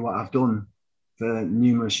to do what I've done for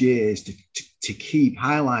numerous years to keep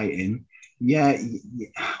highlighting. Yeah,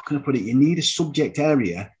 how can I put it? You need a subject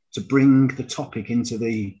area to bring the topic into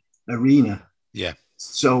the arena. Yeah.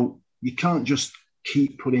 So you can't just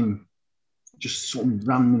keep putting just some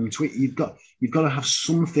random tweet. You've got to have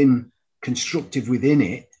something constructive within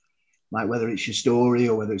it, like whether it's your story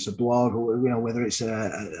or whether it's a blog or whether it's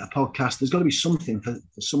a podcast. There's got to be something for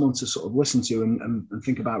someone to sort of listen to and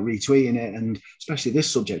think about retweeting it, and especially this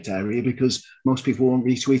subject area, because most people won't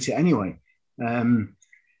retweet it anyway.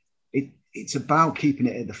 It's about keeping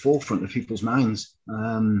it at the forefront of people's minds,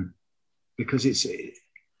 because it's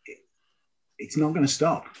not going to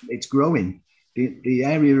stop. It's growing. The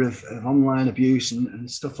area of online abuse and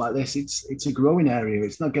stuff like this, it's a growing area.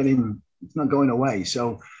 It's not going away.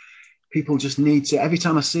 So people just need to, every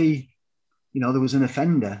time I see, there was an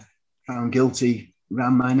offender found guilty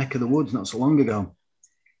around my neck of the woods not so long ago.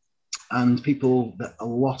 and people that a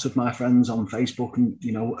lot of my friends on Facebook and,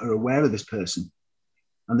 you know, are aware of this person.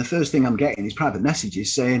 And the first thing I'm getting is private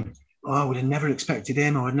messages saying, "Oh, I would have never expected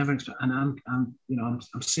him, or I'd never expect." And I'm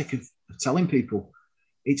sick of telling people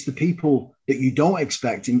it's the people that you don't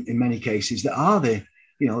expect in many cases that are the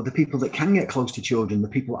people that can get close to children, the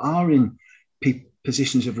people are in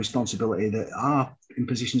positions of responsibility, that are in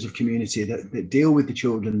positions of community, that deal with the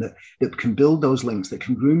children, that can build those links, that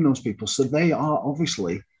can groom those people. So they are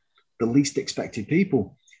obviously the least expected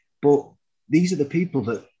people. But these are the people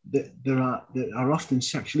that are often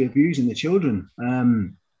sexually abusing the children.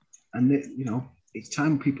 It's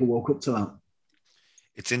time people woke up to that.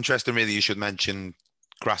 It's interesting, really, you should mention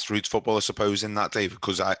grassroots football, I suppose, in that, David,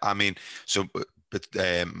 because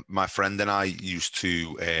my friend and I used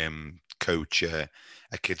to coach a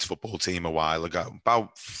kids football team a while ago,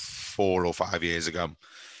 about 4 or 5 years ago,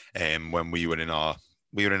 when we were in our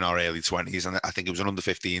early 20s, and I think it was an under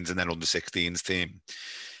 15s and then under 16s team.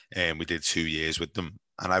 And we did 2 years with them.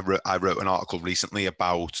 And I wrote an article recently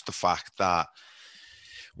about the fact that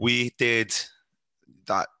we did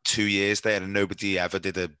that 2 years there and nobody ever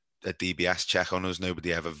did a DBS check on us.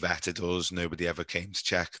 Nobody ever vetted us. Nobody ever came to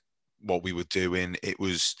check what we were doing. It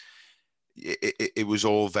was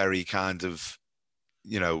all very kind of,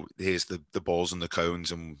 you know, here's the balls and the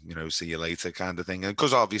cones and, you know, see you later kind of thing. And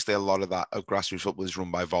because obviously a lot of that of grassroots football is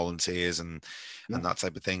run by volunteers and that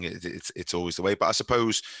type of thing, it's always the way. But I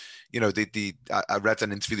suppose, you know, I read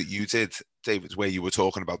an interview that you did, David, where you were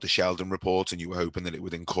talking about the Sheldon report and you were hoping that it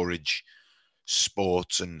would encourage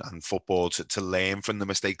sports and football to learn from the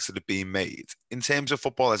mistakes that have been made. In terms of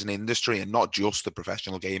football as an industry, and not just the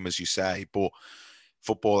professional game, as you say, but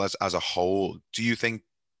football as a whole, do you think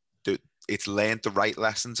that it's learned the right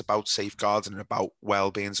lessons about safeguards and about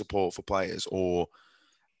well-being support for players, or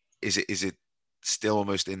is it still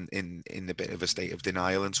almost in a bit of a state of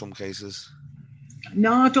denial in some cases?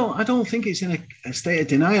 No, I don't think it's in a state of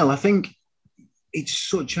denial. I think it's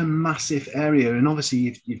such a massive area, and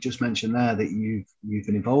obviously you've just mentioned there that you've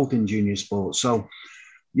been involved in junior sports, so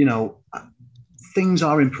you know things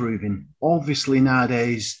are improving. Obviously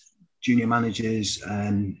nowadays, junior managers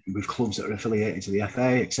with clubs that are affiliated to the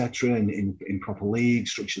FA, etc., in proper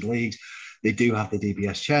leagues, structured leagues, they do have the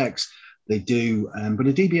DBS checks. They do, but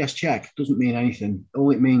a DBS check doesn't mean anything.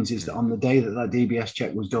 All it means is that on the day that DBS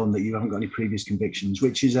check was done, that you haven't got any previous convictions,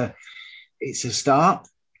 which is it's a start,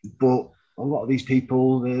 but a lot of these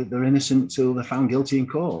people, they're innocent till they're found guilty in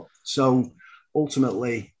court. So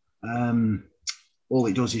ultimately, all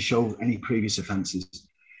it does is show any previous offences.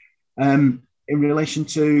 In relation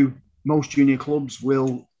to most junior clubs,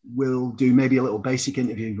 will do maybe a little basic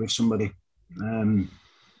interview with somebody.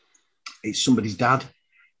 It's somebody's dad.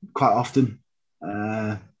 Quite often,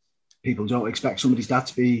 people don't expect somebody's dad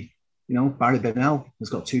to be, you know, Barry Bennell has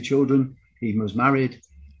got 2 children. He was married.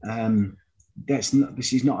 This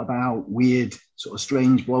is not about weird sort of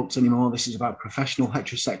strange blokes anymore. This is about professional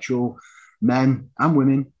heterosexual men and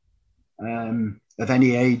women of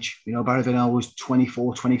any age. You know, Barry Bennell was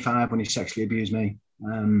 24, 25 when he sexually abused me.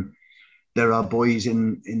 There are boys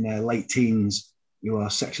in their late teens who are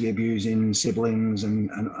sexually abusing siblings and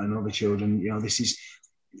other children. You know, this is,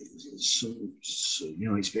 you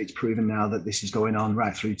know, it's proven now that this is going on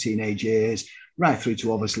right through teenage years, right through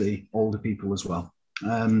to obviously older people as well.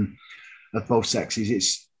 Of both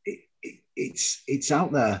sexes, it's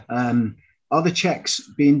out there. Are the checks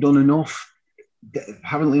being done enough?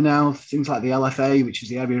 Apparently now, things like the LFA, which is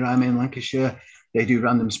the area I'm in, Lancashire, they do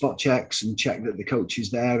random spot checks and check that the coach is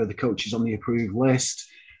there or the coach is on the approved list.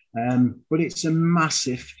 But it's a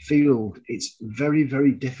massive field. It's very,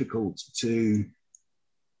 very difficult to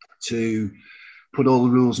put all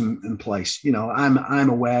the rules in place. You know, I'm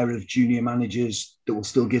aware of junior managers that will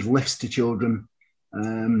still give lifts to children.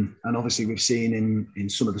 And obviously we've seen in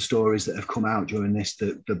some of the stories that have come out during this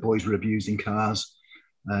that the boys were abused in cars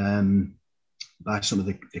by some of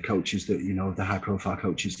the coaches that, you know, the high profile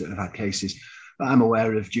coaches that have had cases. But I'm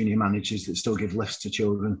aware of junior managers that still give lifts to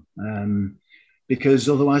children because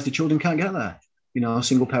otherwise the children can't get there. You know,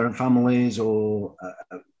 single parent families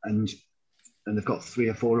and they've got 3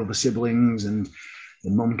 or 4 other siblings and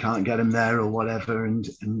the mum can't get them there or whatever. And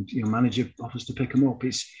you know, manager offers to pick them up.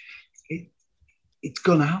 It's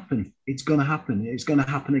going to happen. It's going to happen. It's going to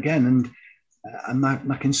happen again. And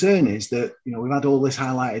my concern is that, you know, we've had all this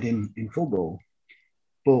highlighted in football,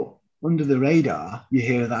 but under the radar, you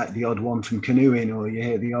hear that the odd one from canoeing, or you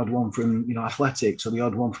hear the odd one from, you know, athletics, or the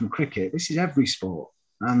odd one from cricket. This is every sport.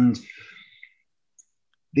 And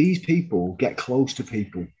these people get close to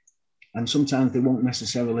people. And sometimes they won't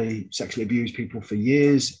necessarily sexually abuse people for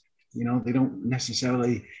years. You know, they don't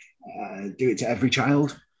necessarily do it to every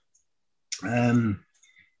child.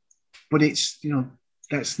 But it's,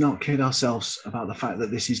 let's not kid ourselves about the fact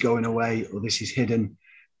that this is going away or this is hidden.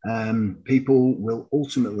 People will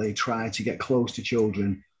ultimately try to get close to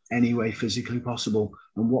children any way physically possible.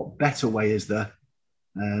 And what better way is there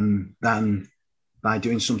than by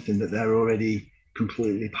doing something that they're already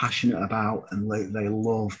completely passionate about and they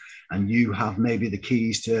love, and you have maybe the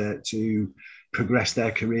keys to progress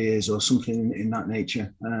their careers or something in that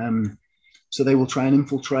nature. So they will try and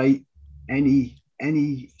infiltrate any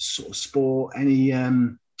sort of sport, any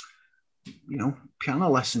piano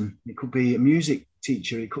lesson. It could be a music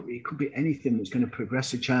teacher. It could be anything that's going to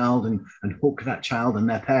progress a child and hook that child and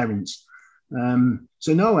their parents.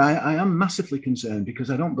 So no, I am massively concerned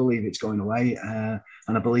because I don't believe it's going away, and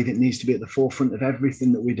I believe it needs to be at the forefront of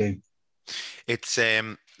everything that we do. It's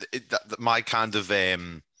my kind of I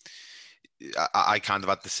kind of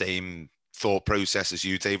had the same thought process as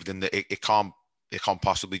you, David, in that it can't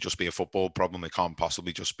possibly just be a football problem. It can't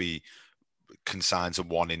possibly just be consigned to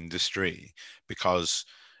one industry, because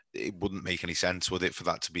it wouldn't make any sense, would it, for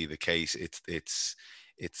that to be the case?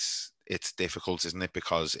 It's difficult, isn't it?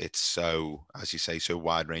 Because it's so, as you say, so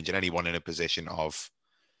wide range, and anyone in a position of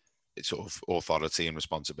sort of authority and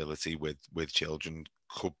responsibility with children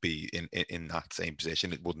could be in that same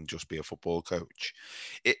position. It wouldn't just be a football coach.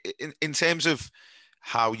 In terms of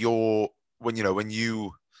how when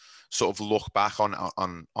you sort of look back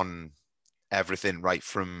on everything, right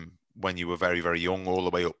from when you were very, very young all the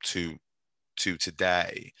way up to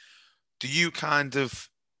today, do you kind of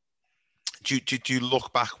do you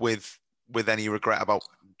look back with any regret about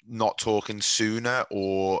not talking sooner,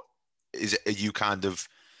 or are you kind of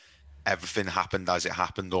everything happened as it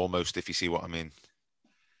happened almost, if you see what I mean?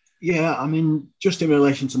 Yeah, I mean, just in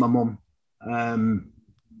relation to my mum,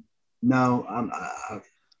 no,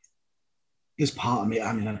 there's part of me,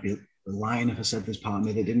 I mean, I'd be lying if I said there's part of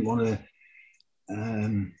me that didn't want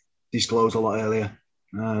to disclose a lot earlier.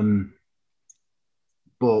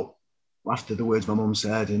 But after the words my mum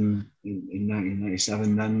said in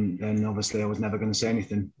 1997, then obviously I was never going to say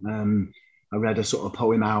anything. I read a sort of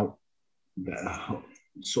poem out,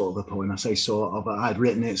 sort of a poem, I say sort of, I'd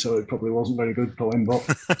written it, so it probably wasn't a very good poem, but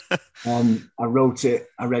I wrote it,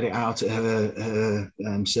 I read it out at her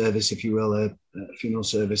service, if you will, a funeral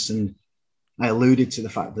service, and I alluded to the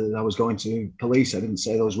fact that I was going to police. I didn't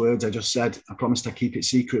say those words. I just said, I promised I'd keep it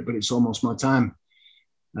secret, but it's almost my time.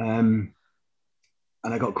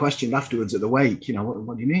 And I got questioned afterwards at the wake,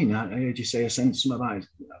 what do you mean? I heard you say something about it.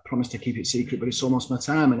 I promised to keep it secret, but it's almost my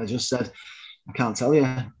time. And I just said, I can't tell you.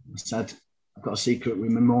 I said, I've got a secret with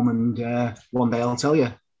my mum, and one day I'll tell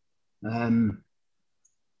you. I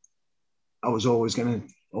was always going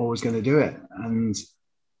to do it. And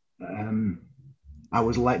I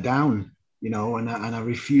was let down, and I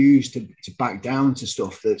refused to back down to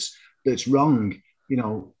stuff that's wrong.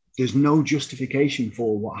 There's no justification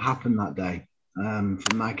for what happened that day.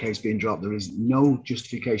 For my case being dropped, there is no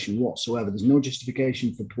justification whatsoever. There's no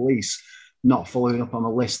justification for police not following up on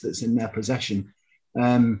a list that's in their possession,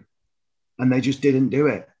 and they just didn't do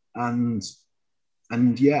it. And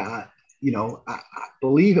yeah, I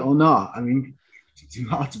believe it or not, I mean, it's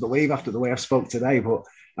hard to believe after the way I've spoke today, but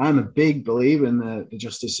I'm a big believer in the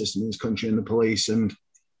justice system in this country and the police, and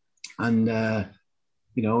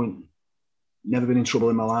never been in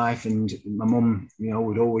trouble in my life. And my mum,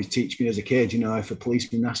 would always teach me as a kid, if a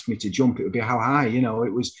policeman asked me to jump, it would be how high.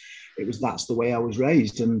 It was that's the way I was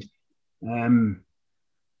raised. And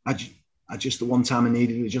I just the one time I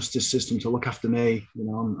needed the justice system to look after me.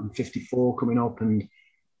 I'm 54 coming up, and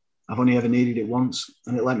I've only ever needed it once,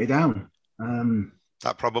 and it let me down.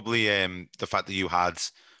 That probably the fact that you had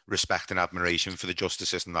respect and admiration for the justice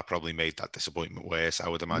system, that probably made that disappointment worse, I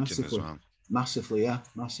would imagine. Massively. As well. Massively, yeah,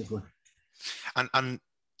 massively. And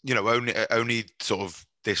only sort of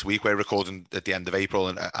this week, we're recording at the end of April,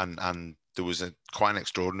 and there was quite an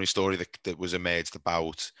extraordinary story that was emerged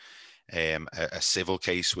about a civil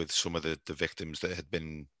case with some of the victims that had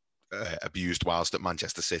been abused whilst at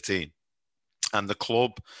Manchester City, and the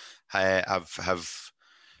club have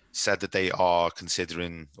said that they are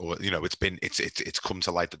considering, or it's come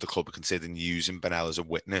to light that the club are considering using Bennell as a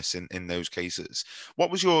witness in those cases. What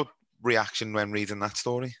was your reaction when reading that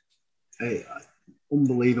story?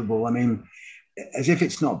 Unbelievable. I mean, as if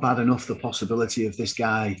it's not bad enough, the possibility of this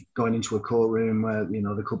guy going into a courtroom where,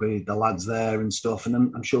 there could be the lads there and stuff. And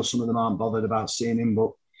I'm sure some of them aren't bothered about seeing him,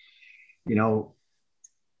 but,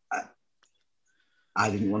 I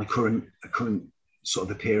didn't want a current sort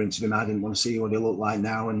of appearance of him. I didn't want to see what he looked like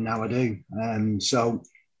now, and now I do. So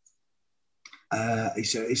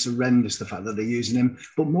it's horrendous, the fact that they're using him.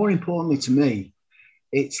 But more importantly to me,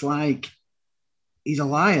 it's like, he's a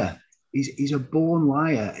liar. he's a born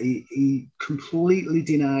liar. He completely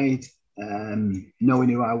denied knowing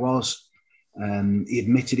who I was. He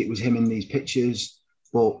admitted it was him in these pictures,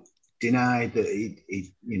 but denied that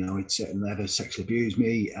he'd certainly ever sexually abused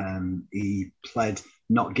me. He pled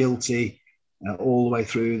not guilty all the way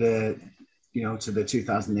through to the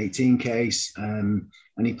 2018 case, and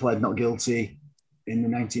he pled not guilty in the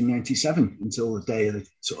 1997 until the day of the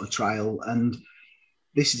sort of trial. And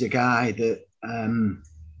this is a guy that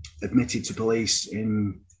admitted to police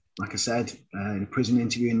in, like I said, in a prison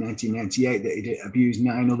interview in 1998 that he'd abused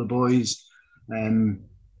 9 other boys. When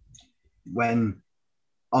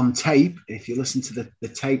on tape, if you listen to the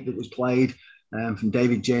tape that was played from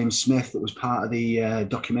David James Smith, that was part of the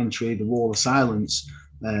documentary The Wall of Silence,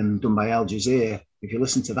 done by Al Jazeera, if you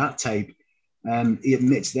listen to that tape, he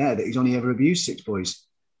admits there that he's only ever abused 6 boys.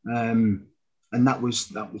 And that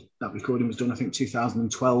recording was done, I think,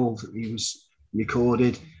 2012. He was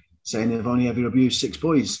recorded saying they've only ever abused 6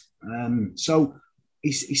 boys. So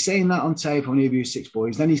he's saying that on tape, only abused 6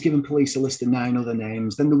 boys. Then he's given police a list of 9 other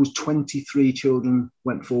names. Then there was 23 children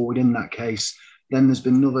went forward in that case. Then there's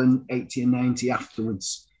been another 80 and 90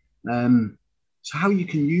 afterwards. So how you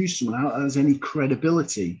can use someone out as any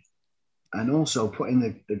credibility, and also putting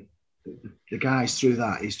the guys through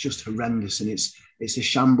that is just horrendous, and it's a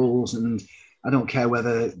shambles. And I don't care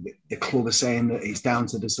whether the club are saying that it's down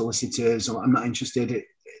to the solicitors, or I'm not interested. At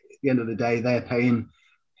the end of the day,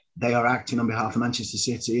 they are acting on behalf of Manchester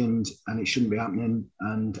City, and it shouldn't be happening.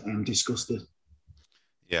 And I'm disgusted.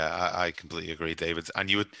 Yeah, I completely agree, David. And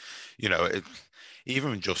you would,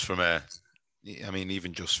 even just from a,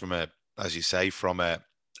 as you say, from a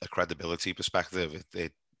credibility perspective,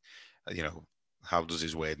 how does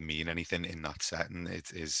his word mean anything in that setting?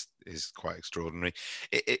 It is quite extraordinary.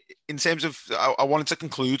 In terms of, I wanted to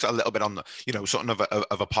conclude a little bit on the, something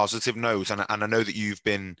of a positive note, and I know that you've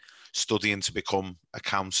been studying to become a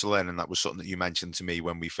counsellor, and that was something that you mentioned to me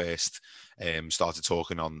when we first started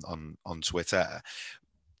talking on Twitter.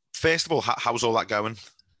 First of all, how's all that going?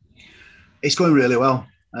 It's going really well.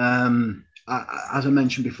 As I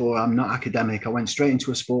mentioned before, I'm not academic. I went straight into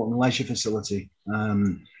a sport and leisure facility.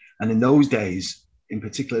 And in those days, in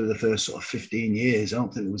particular, the first sort of 15 years, I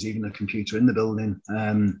don't think there was even a computer in the building.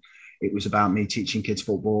 It was about me teaching kids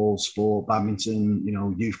football, sport, badminton,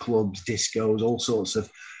 youth clubs, discos, all sorts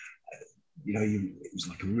of, it was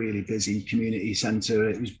like a really busy community centre.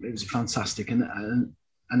 It was fantastic. And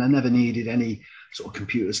I never needed any sort of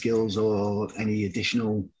computer skills or any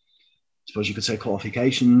additional, I suppose you could say,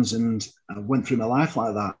 qualifications. And I went through my life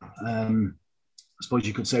like that. I suppose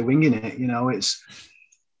you could say winging it,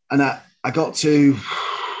 And I got to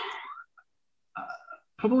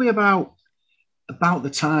probably about the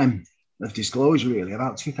time of disclosure, really,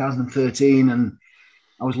 about 2013. And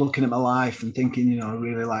I was looking at my life and thinking, I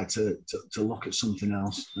really like to look at something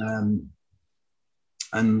else.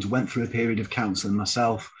 And went through a period of counselling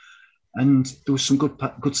myself. And there was some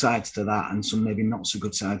good sides to that, and some maybe not so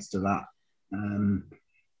good sides to that.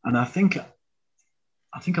 And I think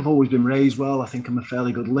I've always been raised well. I think I'm a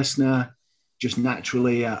fairly good listener. Just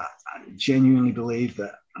naturally, I genuinely believe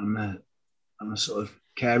that I'm a sort of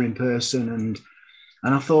caring person, and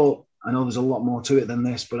I thought, I know there's a lot more to it than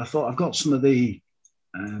this, but I thought I've got some of the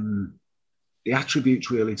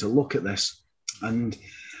attributes really to look at this, and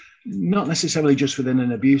not necessarily just within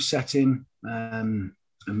an abuse setting and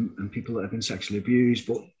people that have been sexually abused,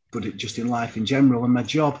 but just in life in general. And my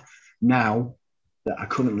job now that I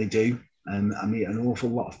currently do, I meet an awful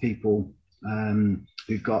lot of people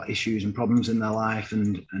who've got issues and problems in their life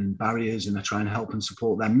and barriers, and I try and help and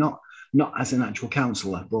support them, not as an actual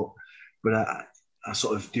counsellor, but I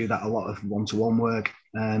sort of do that a lot of one-to-one work.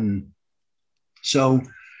 So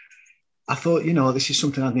I thought, this is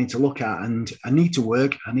something I need to look at, and I need to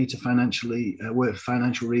work. I need to financially work for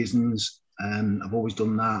financial reasons. I've always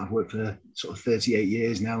done that. I've worked for sort of 38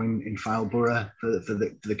 years now in Fileborough for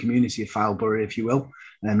the community of Fileborough, if you will,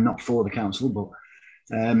 not for the council, but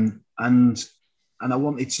and I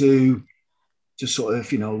wanted to sort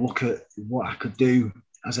of look at what I could do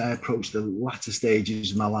as I approached the latter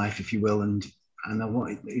stages of my life, if you will, and I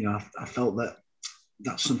wanted, I felt that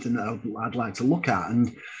that's something that I'd like to look at.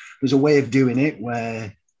 And there's a way of doing it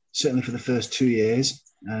where, certainly for the first 2 years,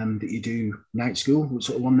 that you do night school,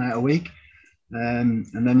 sort of 1 night a week. And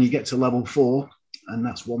then you get to level 4, and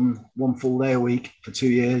that's one full day a week for 2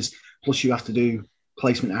 years. Plus you have to do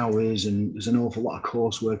placement hours, and there's an awful lot of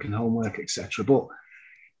coursework and homework, etc. But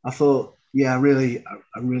I thought, I really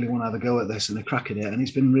want to have a go at this and a crack at it. And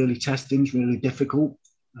it's been really testing, it's really difficult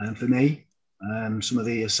for me. Some of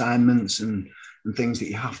the assignments and things that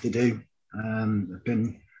you have to do have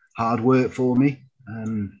been hard work for me.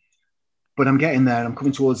 but I'm getting there. I'm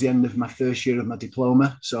coming towards the end of my first year of my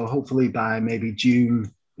diploma. So hopefully by maybe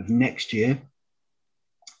June of next year,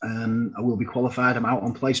 I will be qualified. I'm out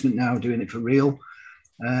on placement now, doing it for real.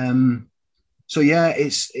 So yeah,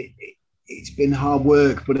 it's been hard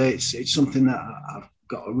work, but it's something that I've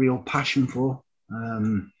got a real passion for.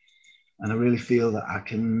 And I really feel that I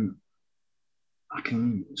can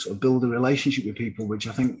sort of build a relationship with people, which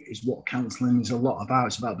I think is what counselling is a lot about.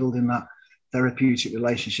 It's about building that therapeutic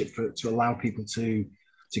relationship to allow people to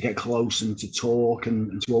get close and to talk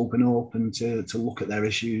and to open up and to look at their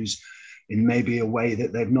issues in maybe a way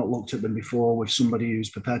that they've not looked at them before, with somebody who's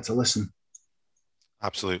prepared to listen.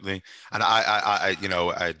 Absolutely. And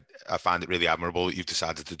I find it really admirable that you've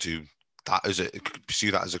decided to do that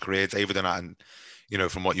pursue that as a career, David. And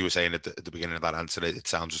from what you were saying at the beginning of that answer, it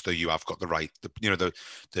sounds as though you have got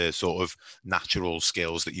the sort of natural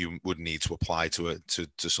skills that you would need to apply to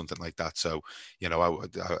something like that. So, I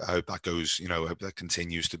hope that goes, I hope that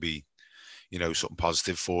continues to be, something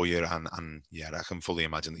positive for you. And yeah, I can fully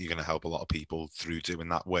imagine that you're going to help a lot of people through doing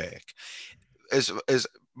that work. As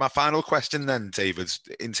my final question then, David,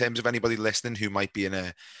 in terms of anybody listening who might be in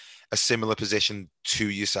a similar position to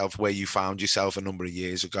yourself, where you found yourself a number of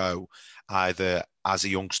years ago, either as a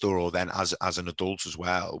youngster or then as an adult as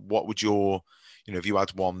well, what would your, if you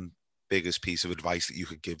had one biggest piece of advice that you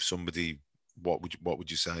could give somebody, what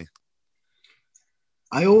would you say?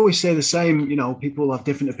 I always say the same. People have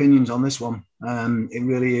different opinions on this one. It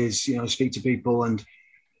really is, speak to people, and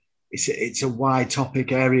it's a wide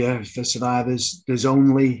topic area for survivors. There's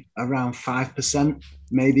only around 5%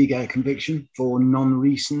 maybe get a conviction for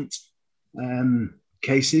non-recent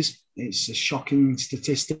cases. It's a shocking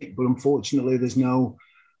statistic, but unfortunately there's no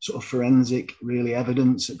sort of forensic really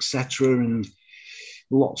evidence, etc. And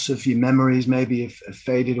lots of your memories maybe have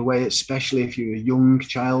faded away, especially if you're a young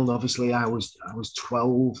child. Obviously I was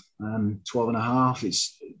 12 and a half.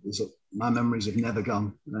 My memories have never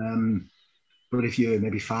gone. But if you're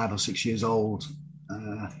maybe 5 or 6 years old,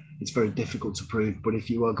 it's very difficult to prove. But if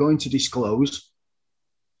you are going to disclose,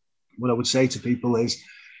 what I would say to people is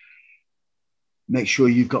make sure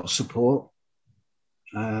you've got support,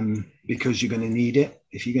 because you're going to need it.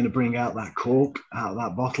 If you're going to bring out that cork out of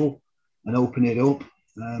that bottle and open it up,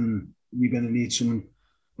 you're going to need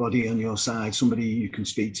somebody on your side, somebody you can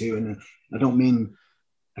speak to. And I don't mean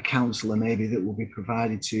a counsellor maybe that will be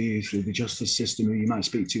provided to you through the justice system who you might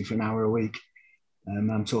speak to for an hour a week.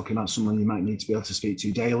 I'm talking about someone you might need to be able to speak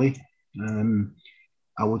to daily.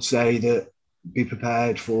 I would say that be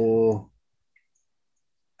prepared for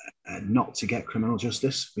not to get criminal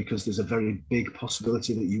justice, because there's a very big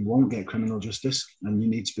possibility that you won't get criminal justice, and you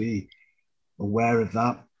need to be aware of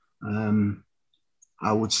that.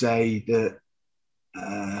 I would say that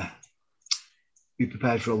be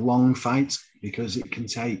prepared for a long fight, because it can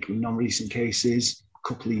take, in non-recent cases, a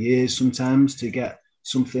couple of years sometimes to get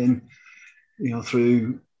something,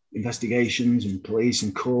 through investigations and police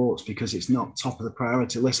and courts, because it's not top of the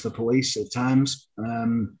priority list for police at times.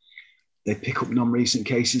 They pick up non-recent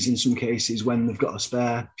cases in some cases when they've got a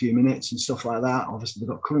spare few minutes and stuff like that. Obviously, they've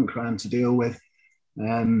got current crime to deal with,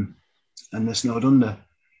 and they're snowed under.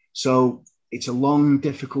 So it's a long,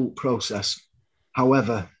 difficult process.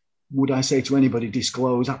 However, would I say to anybody,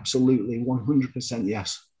 disclose? Absolutely, 100%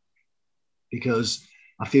 yes. Because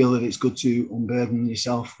I feel that it's good to unburden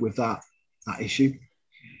yourself with that issue.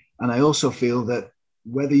 And I also feel that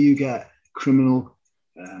whether you get criminal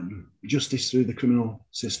justice through the criminal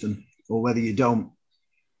system or whether you don't,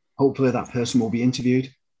 hopefully that person will be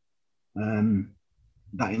interviewed.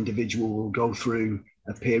 That individual will go through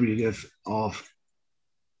a period of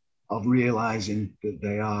realizing that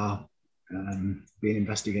they are being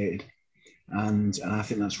investigated. And I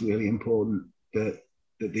think that's really important, that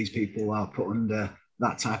these people are put under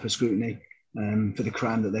that type of scrutiny for the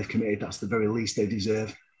crime that they've committed. That's the very least they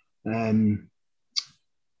deserve. But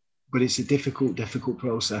it's a difficult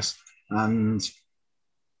process, and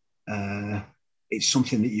it's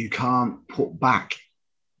something that you can't put back.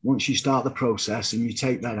 Once you start the process and you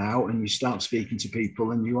take that out and you start speaking to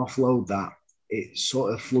people and you offload that, it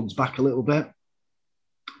sort of floods back a little bit,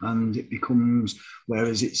 and it becomes,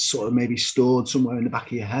 whereas it's sort of maybe stored somewhere in the back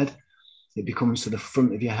of your head, it becomes to the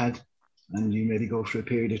front of your head, and you maybe go through a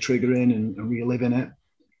period of triggering and reliving it.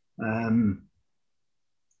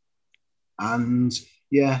 And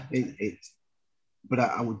yeah, but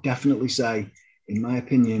I would definitely say, in my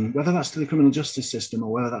opinion, whether that's to the criminal justice system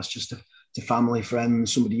or whether that's just to family,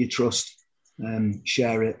 friends, somebody you trust,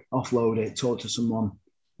 share it, offload it, talk to someone,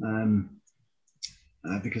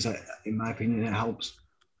 because in my opinion, it helps.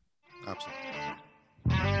 Absolutely.